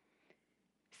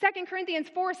 2 Corinthians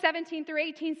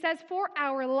 4:17-18 says, for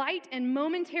our light and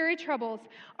momentary troubles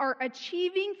are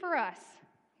achieving for us,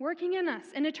 working in us,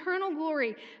 an eternal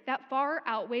glory that far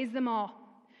outweighs them all.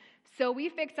 So we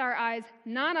fix our eyes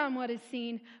not on what is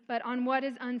seen, but on what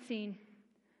is unseen.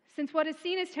 Since what is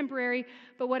seen is temporary,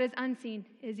 but what is unseen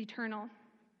is eternal.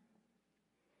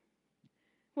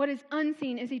 What is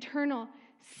unseen is eternal.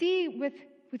 See with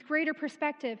greater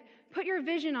perspective. Put your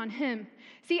vision on him.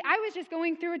 See, I was just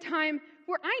going through a time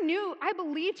where I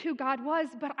believed who God was,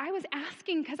 but I was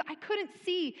asking because I couldn't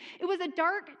see. It was a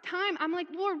dark time. I'm like,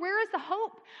 Lord, where is the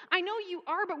hope? I know you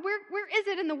are, but where is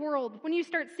it in the world when you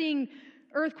start seeing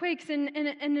earthquakes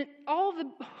and all the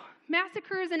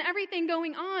massacres and everything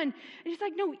going on? And he's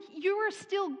like, no, you are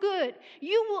still good.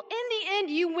 You will, in the end,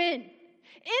 you win.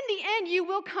 In the end, you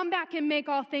will come back and make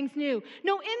all things new.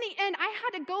 No, in the end, I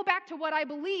had to go back to what I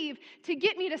believe to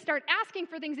get me to start asking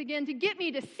for things again, to get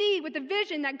me to see with the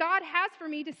vision that God has for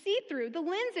me to see through, the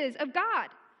lenses of God.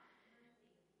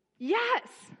 Yes.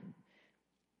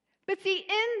 But see,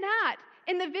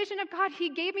 in the vision of God,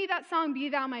 he gave me that song, Be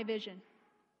Thou My Vision.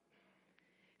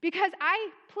 Because I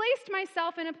placed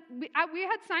myself we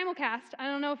had simulcast. I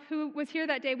don't know who was here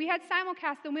that day. We had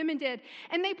simulcast, the women did.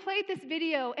 And they played this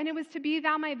video, and it was to Be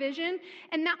Thou My Vision.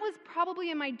 And that was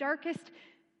probably in my darkest.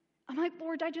 I'm like,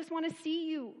 Lord, I just want to see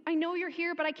you. I know you're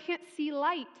here, but I can't see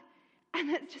light.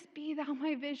 And it's just Be Thou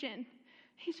My Vision.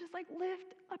 He's just like,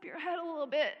 lift up your head a little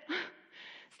bit.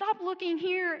 Stop looking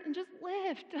here and just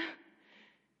lift.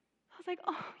 I was like,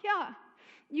 oh, yeah.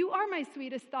 You are my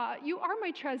sweetest thought. You are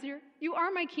my treasure. You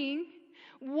are my king.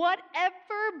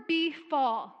 Whatever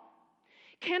befall.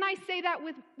 Can I say that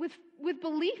with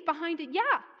belief behind it? Yeah.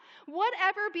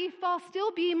 Whatever befall,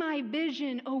 still be my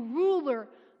vision, O ruler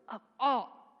of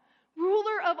all.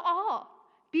 Ruler of all.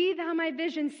 Be thou my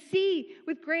vision. See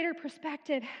with greater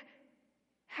perspective.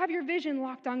 Have your vision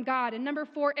locked on God. And number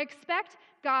 4, expect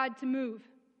God to move.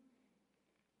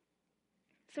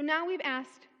 So now we've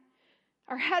asked,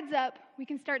 our heads up, we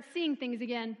can start seeing things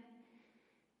again.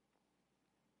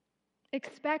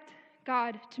 Expect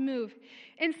God to move.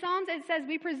 In Psalms, it says,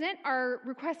 we present our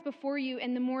requests before you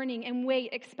in the morning and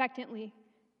wait expectantly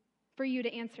for you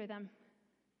to answer them.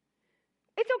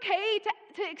 It's okay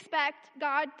to expect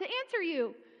God to answer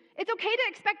you. It's okay to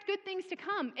expect good things to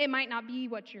come. It might not be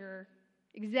what you're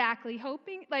exactly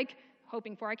hoping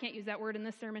for. I can't use that word in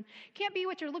this sermon. Can't be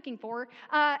what you're looking for.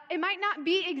 It might not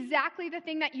be exactly the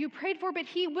thing that you prayed for, but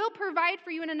he will provide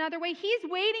for you in another way. He's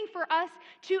waiting for us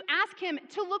to ask him,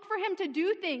 to look for him to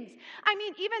do things. I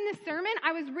mean, even this sermon,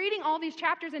 I was reading all these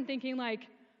chapters and thinking like,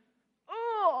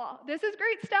 oh, this is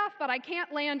great stuff, but I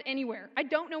can't land anywhere. I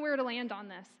don't know where to land on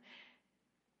this.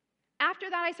 After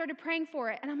that, I started praying for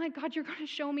it, and I'm like, God, you're going to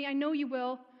show me. I know you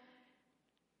will.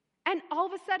 And all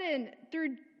of a sudden,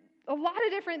 through a lot of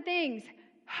different things,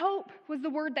 hope was the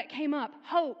word that came up.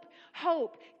 Hope,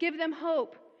 hope, give them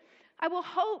hope. I will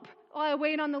hope while I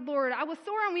wait on the Lord. I will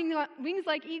soar on wings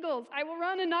like eagles. I will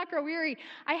run and not grow weary.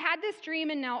 I had this dream,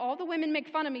 and now all the women make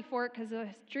fun of me for it because I was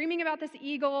dreaming about this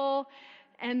eagle,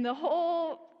 and the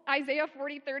whole Isaiah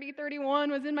 40, 30,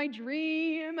 31 was in my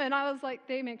dream, and I was like,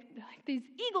 these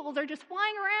eagles are just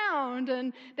flying around,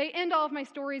 and they end all of my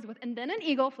stories with, and then an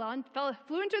eagle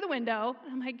flew into the window,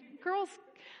 and I'm like, girls,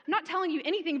 I'm not telling you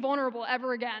anything vulnerable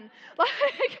ever again.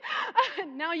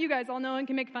 Now you guys all know and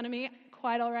can make fun of me.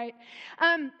 Quite all right.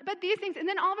 But these things, and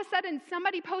then all of a sudden,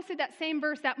 somebody posted that same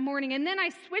verse that morning, and then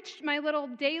I switched my little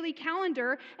daily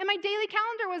calendar, and my daily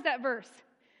calendar was that verse.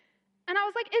 And I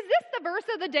was like, is this the verse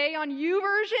of the day on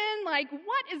YouVersion? Like,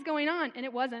 what is going on? And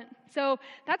it wasn't. So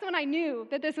that's when I knew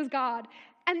that this is God.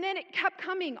 And then it kept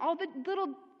coming. All the little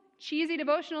cheesy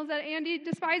devotionals that Andy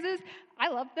despises, I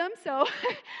love them. So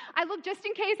I look just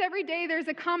in case every day there's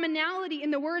a commonality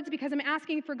in the words because I'm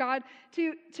asking for God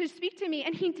to speak to me.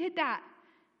 And he did that.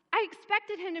 I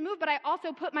expected him to move, but I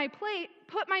also put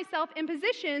myself in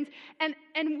positions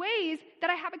and ways that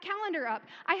I have a calendar up.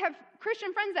 I have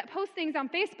Christian friends that post things on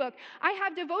Facebook. I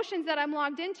have devotions that I'm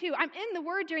logged into. I'm in the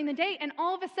Word during the day, and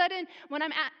all of a sudden, when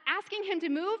I'm asking him to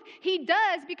move, he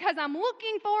does because I'm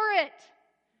looking for it.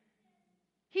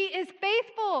 He is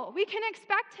faithful. We can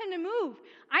expect him to move.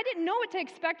 I didn't know what to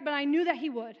expect, but I knew that he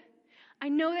would. I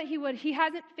know that he would. He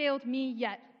hasn't failed me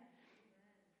yet.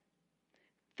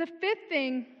 The 5th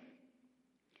thing,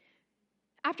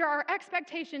 after our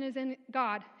expectation is in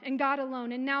God and God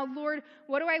alone, and now, Lord,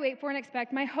 what do I wait for and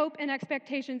expect? My hope and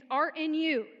expectations are in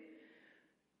you.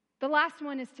 The last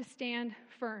one is to stand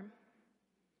firm.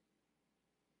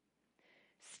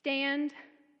 Stand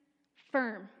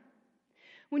firm.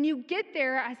 When you get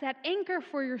there as that anchor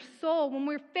for your soul, when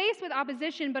we're faced with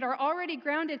opposition but are already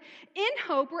grounded in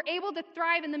hope, we're able to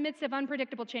thrive in the midst of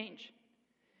unpredictable change.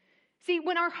 See,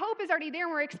 when our hope is already there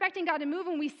and we're expecting God to move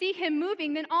and we see him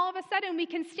moving, then all of a sudden we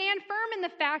can stand firm in the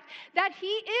fact that he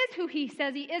is who he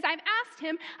says he is. I've asked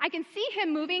him, I can see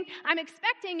him moving, I'm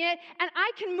expecting it, and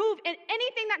I can move. And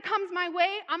anything that comes my way,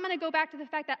 I'm going to go back to the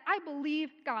fact that I believe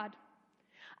God.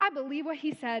 I believe what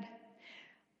he said.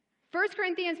 1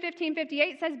 Corinthians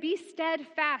 15:58 says, be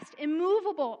steadfast,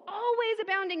 immovable, always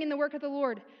abounding in the work of the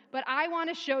Lord. But I want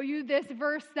to show you this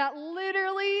verse that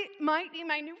literally might be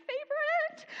my new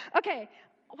favorite. Okay.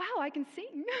 Wow, I can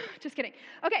sing. Just kidding.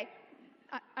 Okay.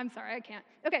 I'm sorry, I can't.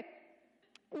 Okay.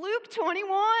 Luke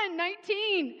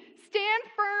 21:19. Stand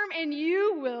firm and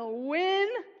you will win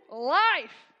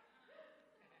life.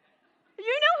 You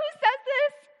know who says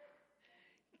this?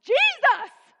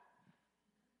 Jesus.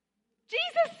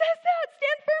 Jesus says that.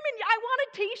 Stand firm and I want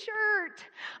a t-shirt.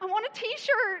 I want a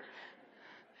t-shirt.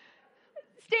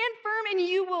 Stand firm and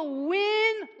you will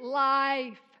win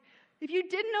life. If you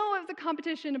didn't know it was a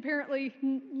competition, apparently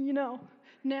you know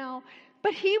now.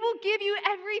 But he will give you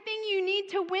everything you need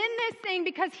to win this thing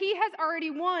because he has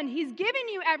already won. He's given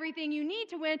you everything you need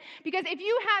to win because if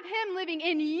you have him living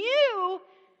in you,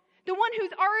 the one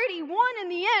who's already won in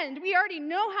the end, we already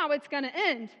know how it's going to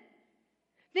end.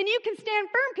 Then you can stand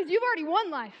firm because you've already won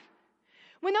life.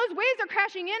 When those waves are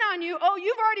crashing in on you, oh,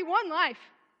 you've already won life.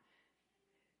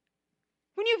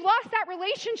 When you've lost that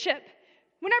relationship,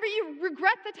 whenever you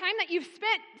regret the time that you've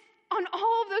spent on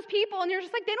all of those people and you're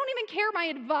just like, they don't even care my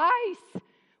advice.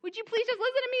 Would you please just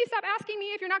listen to me? Stop asking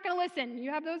me if you're not going to listen.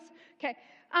 You have those? Okay.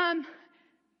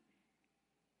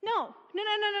 No.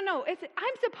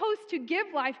 I'm supposed to give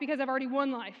life because I've already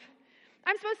won life.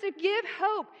 I'm supposed to give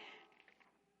hope.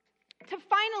 To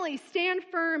finally stand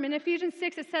firm. In Ephesians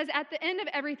 6, it says, at the end of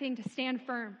everything, to stand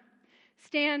firm.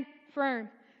 Stand firm.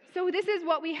 So this is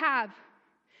what we have.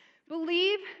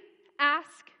 Believe,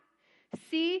 ask,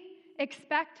 see,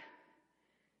 expect,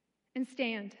 and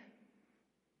stand.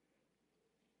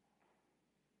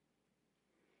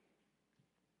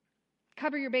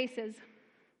 Cover your bases.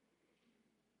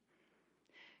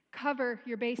 Cover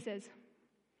your bases.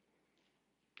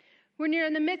 When you're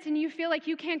in the midst and you feel like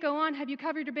you can't go on, have you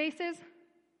covered your bases?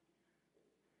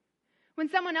 When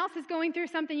someone else is going through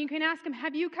something, you can ask them,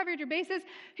 have you covered your bases?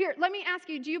 Here, let me ask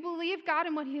you, do you believe God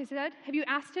in what he has said? Have you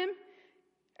asked him?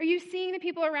 Are you seeing the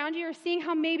people around you or seeing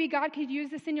how maybe God could use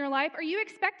this in your life? Are you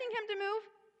expecting him to move?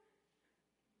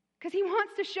 Because he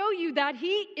wants to show you that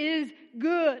he is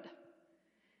good,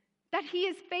 that he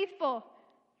is faithful.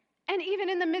 And even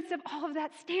in the midst of all of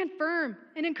that, stand firm.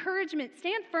 An encouragement,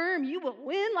 stand firm. You will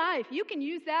win life. You can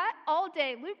use that all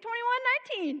day. Luke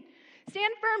 21:19.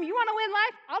 Stand firm. You want to win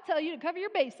life? I'll tell you to cover your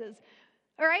bases.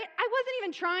 All right? I wasn't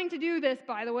even trying to do this,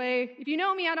 by the way. If you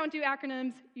know me, I don't do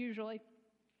acronyms usually.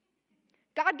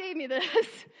 God gave me this.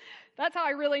 That's how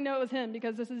I really know it was him,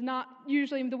 because this is not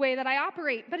usually the way that I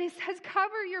operate. But it says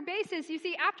cover your bases. You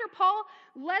see, after Paul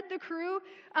led the crew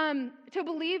to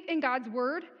believe in God's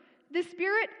word, the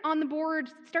spirit on the board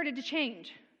started to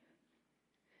change.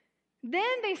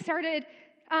 Then they started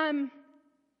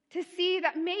to see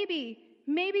that maybe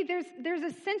there's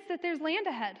a sense that there's land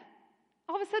ahead.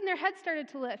 All of a sudden their heads started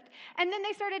to lift. And then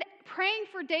they started praying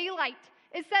for daylight.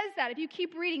 It says that if you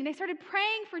keep reading, they started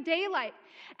praying for daylight.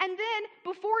 And then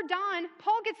before dawn,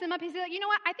 Paul gets them up. He said, you know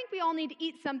what? I think we all need to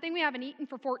eat something. We haven't eaten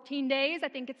for 14 days. I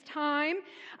think it's time.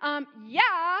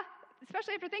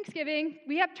 Especially after Thanksgiving,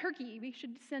 we have turkey. We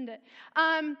should send it.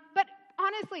 But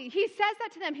honestly, he says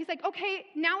that to them. He's like, okay,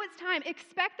 now it's time.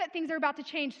 Expect that things are about to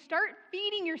change. Start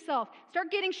feeding yourself.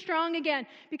 Start getting strong again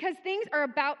because things are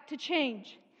about to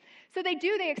change. So they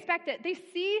expect it. They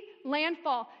see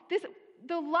landfall.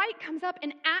 The light comes up,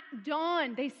 and at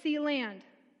dawn, they see land.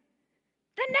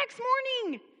 The next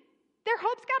morning, their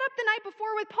hopes got up the night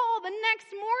before with Paul. The next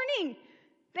morning,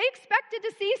 they expected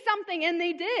to see something, and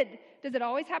they did. Does it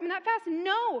always happen that fast?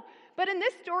 No. But in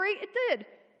this story, it did.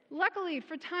 Luckily,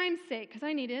 for time's sake, because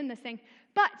I need to end this thing.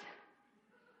 But,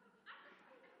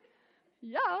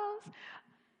 yes.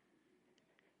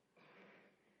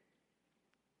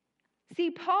 See,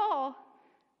 Paul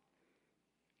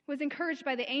was encouraged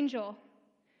by the angel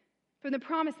from the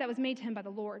promise that was made to him by the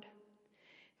Lord.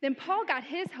 Then Paul got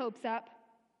his hopes up,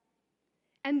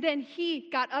 and then he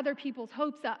got other people's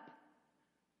hopes up.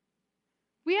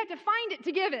 We have to find it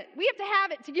to give it. We have to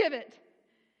have it to give it.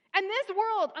 And this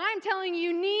world, I'm telling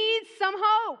you, needs some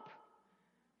hope.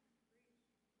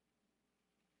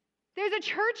 There's a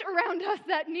church around us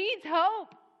that needs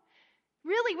hope.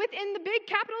 Really, within the big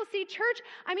capital C church,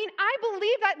 I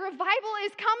believe that revival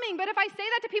is coming, but if I say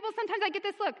that to people, sometimes I get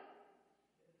this look.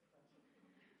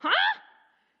 Huh?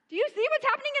 Do you see what's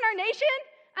happening in our nation?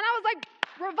 And I was like,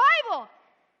 revival.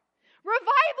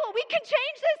 Revival. We can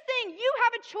change this thing. You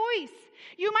have a choice.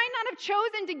 You might not have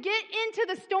chosen to get into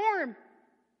the storm.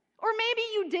 Or maybe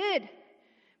you did.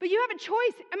 But you have a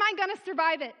choice. Am I going to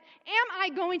survive it? Am I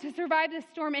going to survive this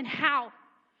storm, and how?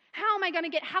 How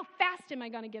fast am I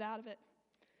going to get out of it?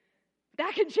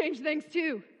 That can change things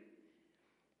too.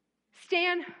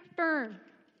 Stand firm.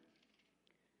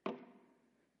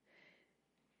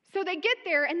 So they get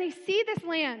there and they see this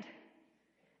land.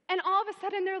 And all of a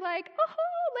sudden they're like, oh,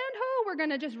 land ho, we're going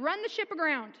to just run the ship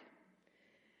aground.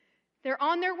 They're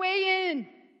on their way in.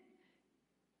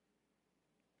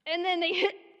 And then they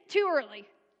hit too early.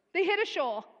 They hit a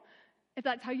shoal, if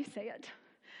that's how you say it.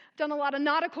 Done a lot of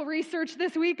nautical research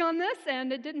this week on this,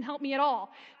 and it didn't help me at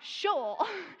all. Shoal.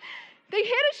 They hit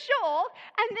a shoal,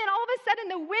 and then all of a sudden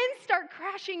the winds start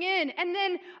crashing in, and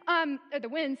then, the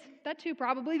winds, that too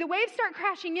probably, the waves start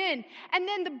crashing in, and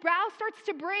then the bow starts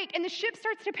to break, and the ship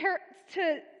starts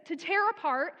to tear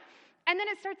apart, and then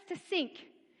it starts to sink.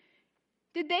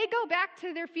 Did they go back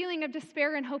to their feeling of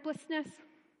despair and hopelessness?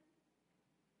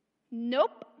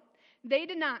 Nope, they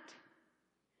did not.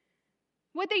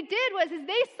 What they did was they saw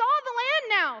the land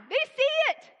now. They see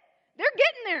it. They're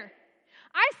getting there.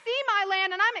 I see my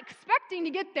land, and I'm expecting to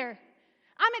get there.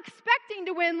 I'm expecting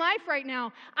to win life right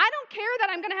now. I don't care that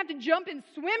I'm going to have to jump and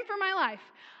swim for my life.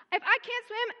 If I can't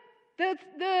swim,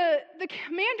 the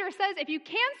commander says, if you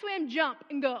can swim, jump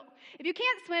and go. If you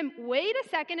can't swim, wait a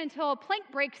second until a plank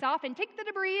breaks off and take the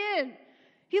debris in.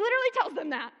 He literally tells them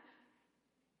that.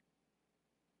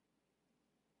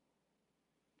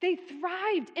 They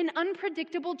thrived in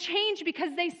unpredictable change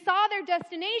because they saw their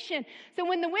destination. So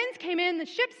when the winds came in, the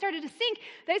ship started to sink,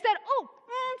 they said,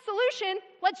 solution,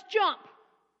 let's jump.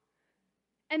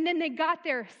 And then they got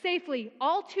there safely,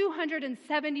 all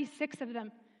 276 of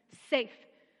them safe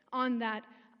on that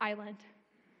island.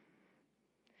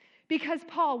 Because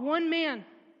Paul, one man,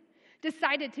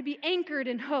 decided to be anchored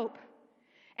in hope.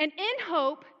 And in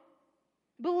hope,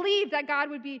 believed that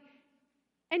God would be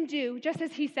and do just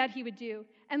as he said he would do,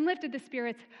 and lifted the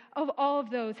spirits of all of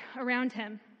those around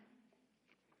him.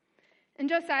 And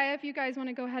Josiah, if you guys want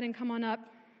to go ahead and come on up.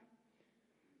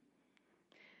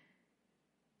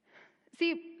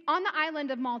 See, on the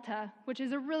island of Malta, which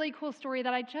is a really cool story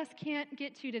that I just can't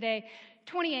get to today,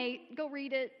 28, go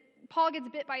read it. Paul gets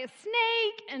bit by a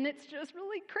snake, and it's just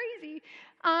really crazy.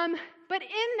 But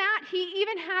in that, he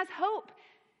even has hope.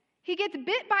 He gets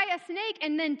bit by a snake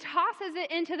and then tosses it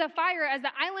into the fire as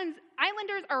the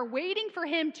islanders are waiting for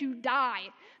him to die.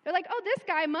 They're like, oh, this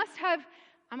guy must have,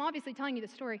 I'm obviously telling you the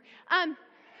story.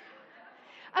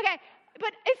 Okay,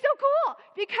 but it's so cool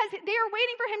because they are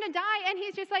waiting for him to die, and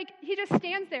he's just like, he just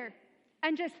stands there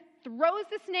and just throws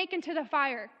the snake into the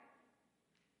fire.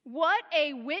 What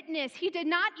a witness. He did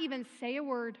not even say a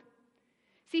word.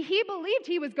 See, he believed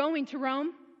he was going to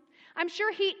Rome. I'm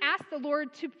sure he asked the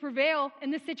Lord to prevail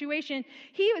in this situation.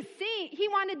 He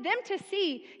wanted them to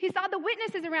see. He saw the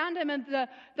witnesses around him of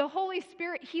the Holy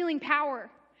Spirit healing power.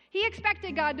 He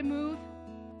expected God to move.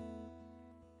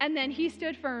 And then he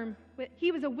stood firm.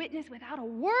 He was a witness without a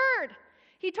word.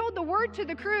 He told the word to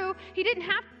the crew. He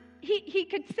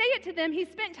could say it to them. He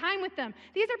spent time with them.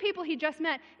 These are people he just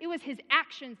met. It was his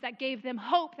actions that gave them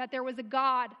hope that there was a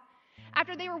God.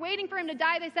 After they were waiting for him to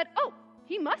die, they said, oh,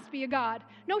 he must be a God.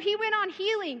 No, he went on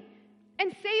healing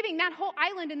and saving that whole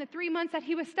island in the 3 months that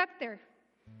he was stuck there.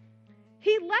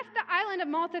 He left the island of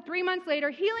Malta 3 months later,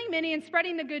 healing many and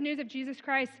spreading the good news of Jesus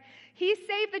Christ. He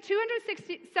saved the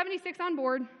 276 on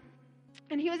board,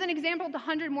 and he was an example of the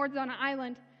 100 more on an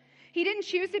island. He didn't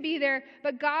choose to be there,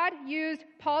 but God used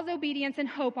Paul's obedience and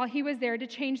hope while he was there to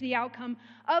change the outcome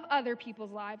of other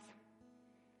people's lives.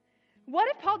 What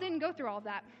if Paul didn't go through all of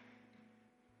that?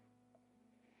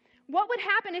 What would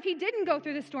happen if he didn't go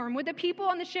through the storm? Would the people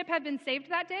on the ship have been saved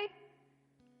that day?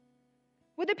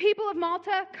 Would the people of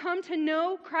Malta come to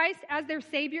know Christ as their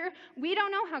Savior? We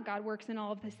don't know how God works in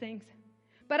all of these things.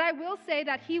 But I will say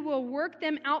that he will work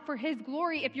them out for his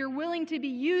glory if you're willing to be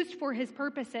used for his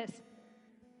purposes.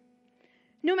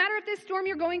 No matter if this storm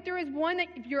you're going through is one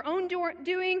of your own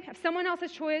doing, of someone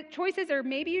else's choices, or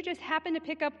maybe you just happen to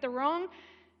pick up the wrong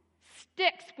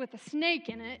sticks with a snake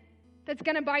in it, that's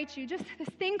going to bite you. Just this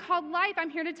thing called life,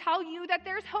 I'm here to tell you that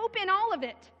there's hope in all of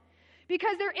it.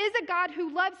 Because there is a God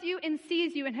who loves you and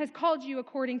sees you and has called you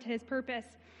according to his purpose.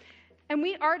 And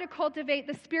we are to cultivate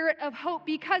the spirit of hope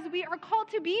because we are called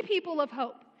to be people of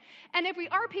hope. And if we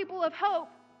are people of hope,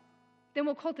 then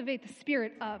we'll cultivate the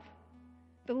spirit of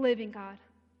the living God.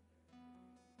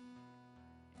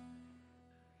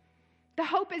 The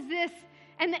hope is this.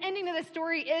 And the ending of the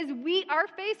story is we are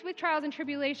faced with trials and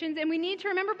tribulations, and we need to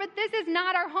remember, but this is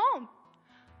not our home.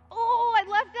 Oh, I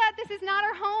love that. This is not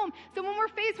our home. So when we're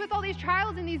faced with all these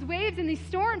trials and these waves and these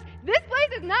storms, this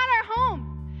place is not our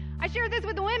home. I shared this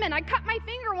with the women. I cut my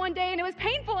finger one day, and it was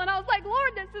painful, and I was like,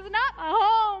 Lord, this is not my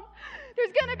home.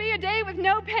 There's going to be a day with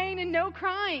no pain and no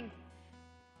crying,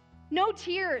 no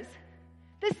tears.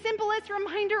 The simplest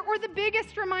reminder or the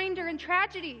biggest reminder in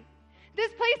tragedy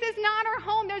This place is not our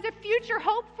home. There's a future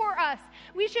hope for us.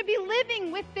 We should be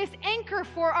living with this anchor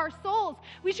for our souls.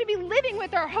 We should be living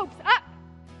with our hopes up.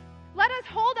 Let us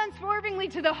hold unswervingly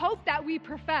to the hope that we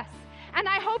profess. And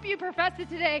I hope you profess it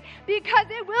today, because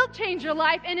it will change your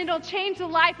life and it'll change the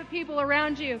life of people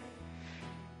around you.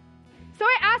 So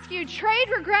I ask you, trade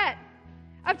regret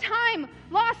of time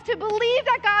lost to believe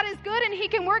that God is good and he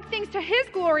can work things to his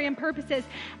glory and purposes.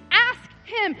 Ask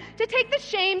him to take the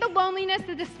shame, the loneliness,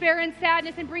 the despair and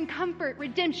sadness and bring comfort,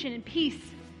 redemption, and peace.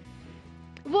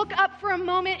 Look up for a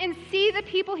moment and see the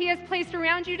people he has placed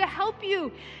around you to help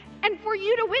you and for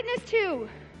you to witness to.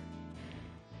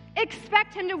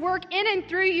 Expect him to work in and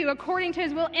through you according to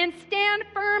his will, and stand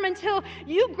firm until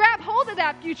you grab hold of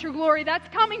that future glory that's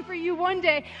coming for you one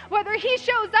day. Whether he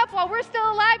shows up while we're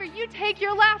still alive or you take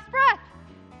your last breath,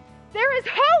 there is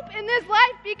hope in this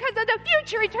life because of the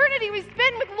future eternity we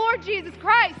spend with Lord Jesus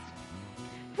Christ.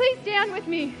 Please stand with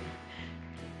me.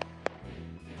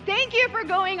 Thank you for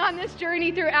going on this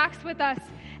journey through Acts with us.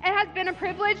 It has been a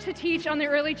privilege to teach on the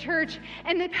early church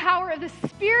and the power of the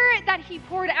Spirit that he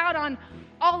poured out on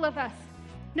all of us.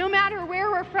 No matter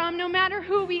where we're from, no matter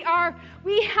who we are,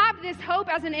 we have this hope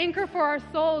as an anchor for our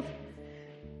souls.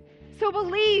 So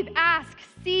believe, ask,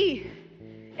 see,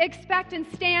 expect, and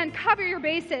stand. Cover your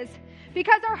bases,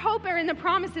 because our hope are in the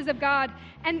promises of God,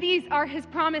 and these are his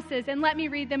promises, and let me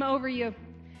read them over you.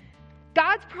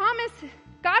 God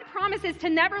promises to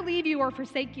never leave you or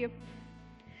forsake you.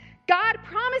 God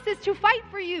promises to fight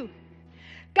for you.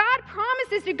 God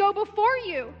promises to go before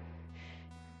you.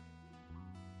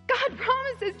 God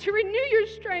promises to renew your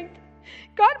strength.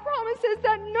 God promises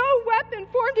that no weapon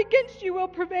formed against you will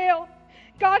prevail.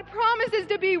 God promises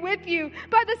to be with you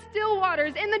by the still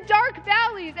waters, in the dark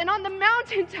valleys, and on the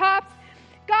mountaintops.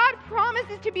 God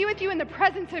promises to be with you in the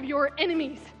presence of your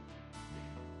enemies.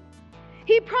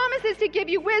 He promises to give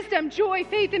you wisdom, joy,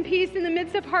 faith, and peace in the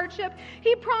midst of hardship.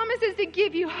 He promises to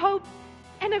give you hope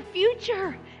and a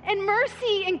future, and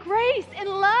mercy, and grace, and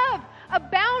love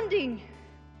abounding.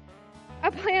 A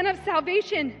plan of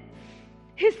salvation.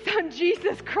 His son,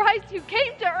 Jesus Christ, who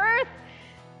came to earth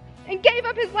and gave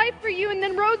up his life for you and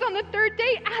then rose on the third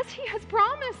day as he has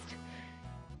promised.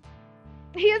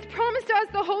 He has promised us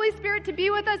the Holy Spirit to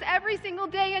be with us every single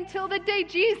day until the day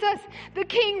Jesus, the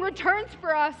King, returns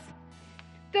for us.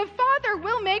 The Father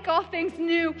will make all things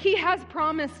new. He has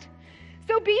promised.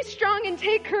 So be strong and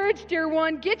take courage, dear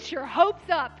one. Get your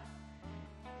hopes up.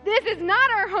 This is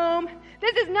not our home.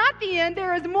 This is not the end.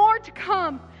 There is more to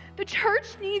come. The church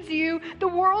needs you. The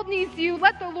world needs you.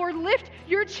 Let the Lord lift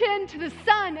your chin to the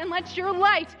sun and let your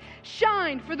light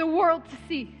shine for the world to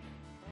see.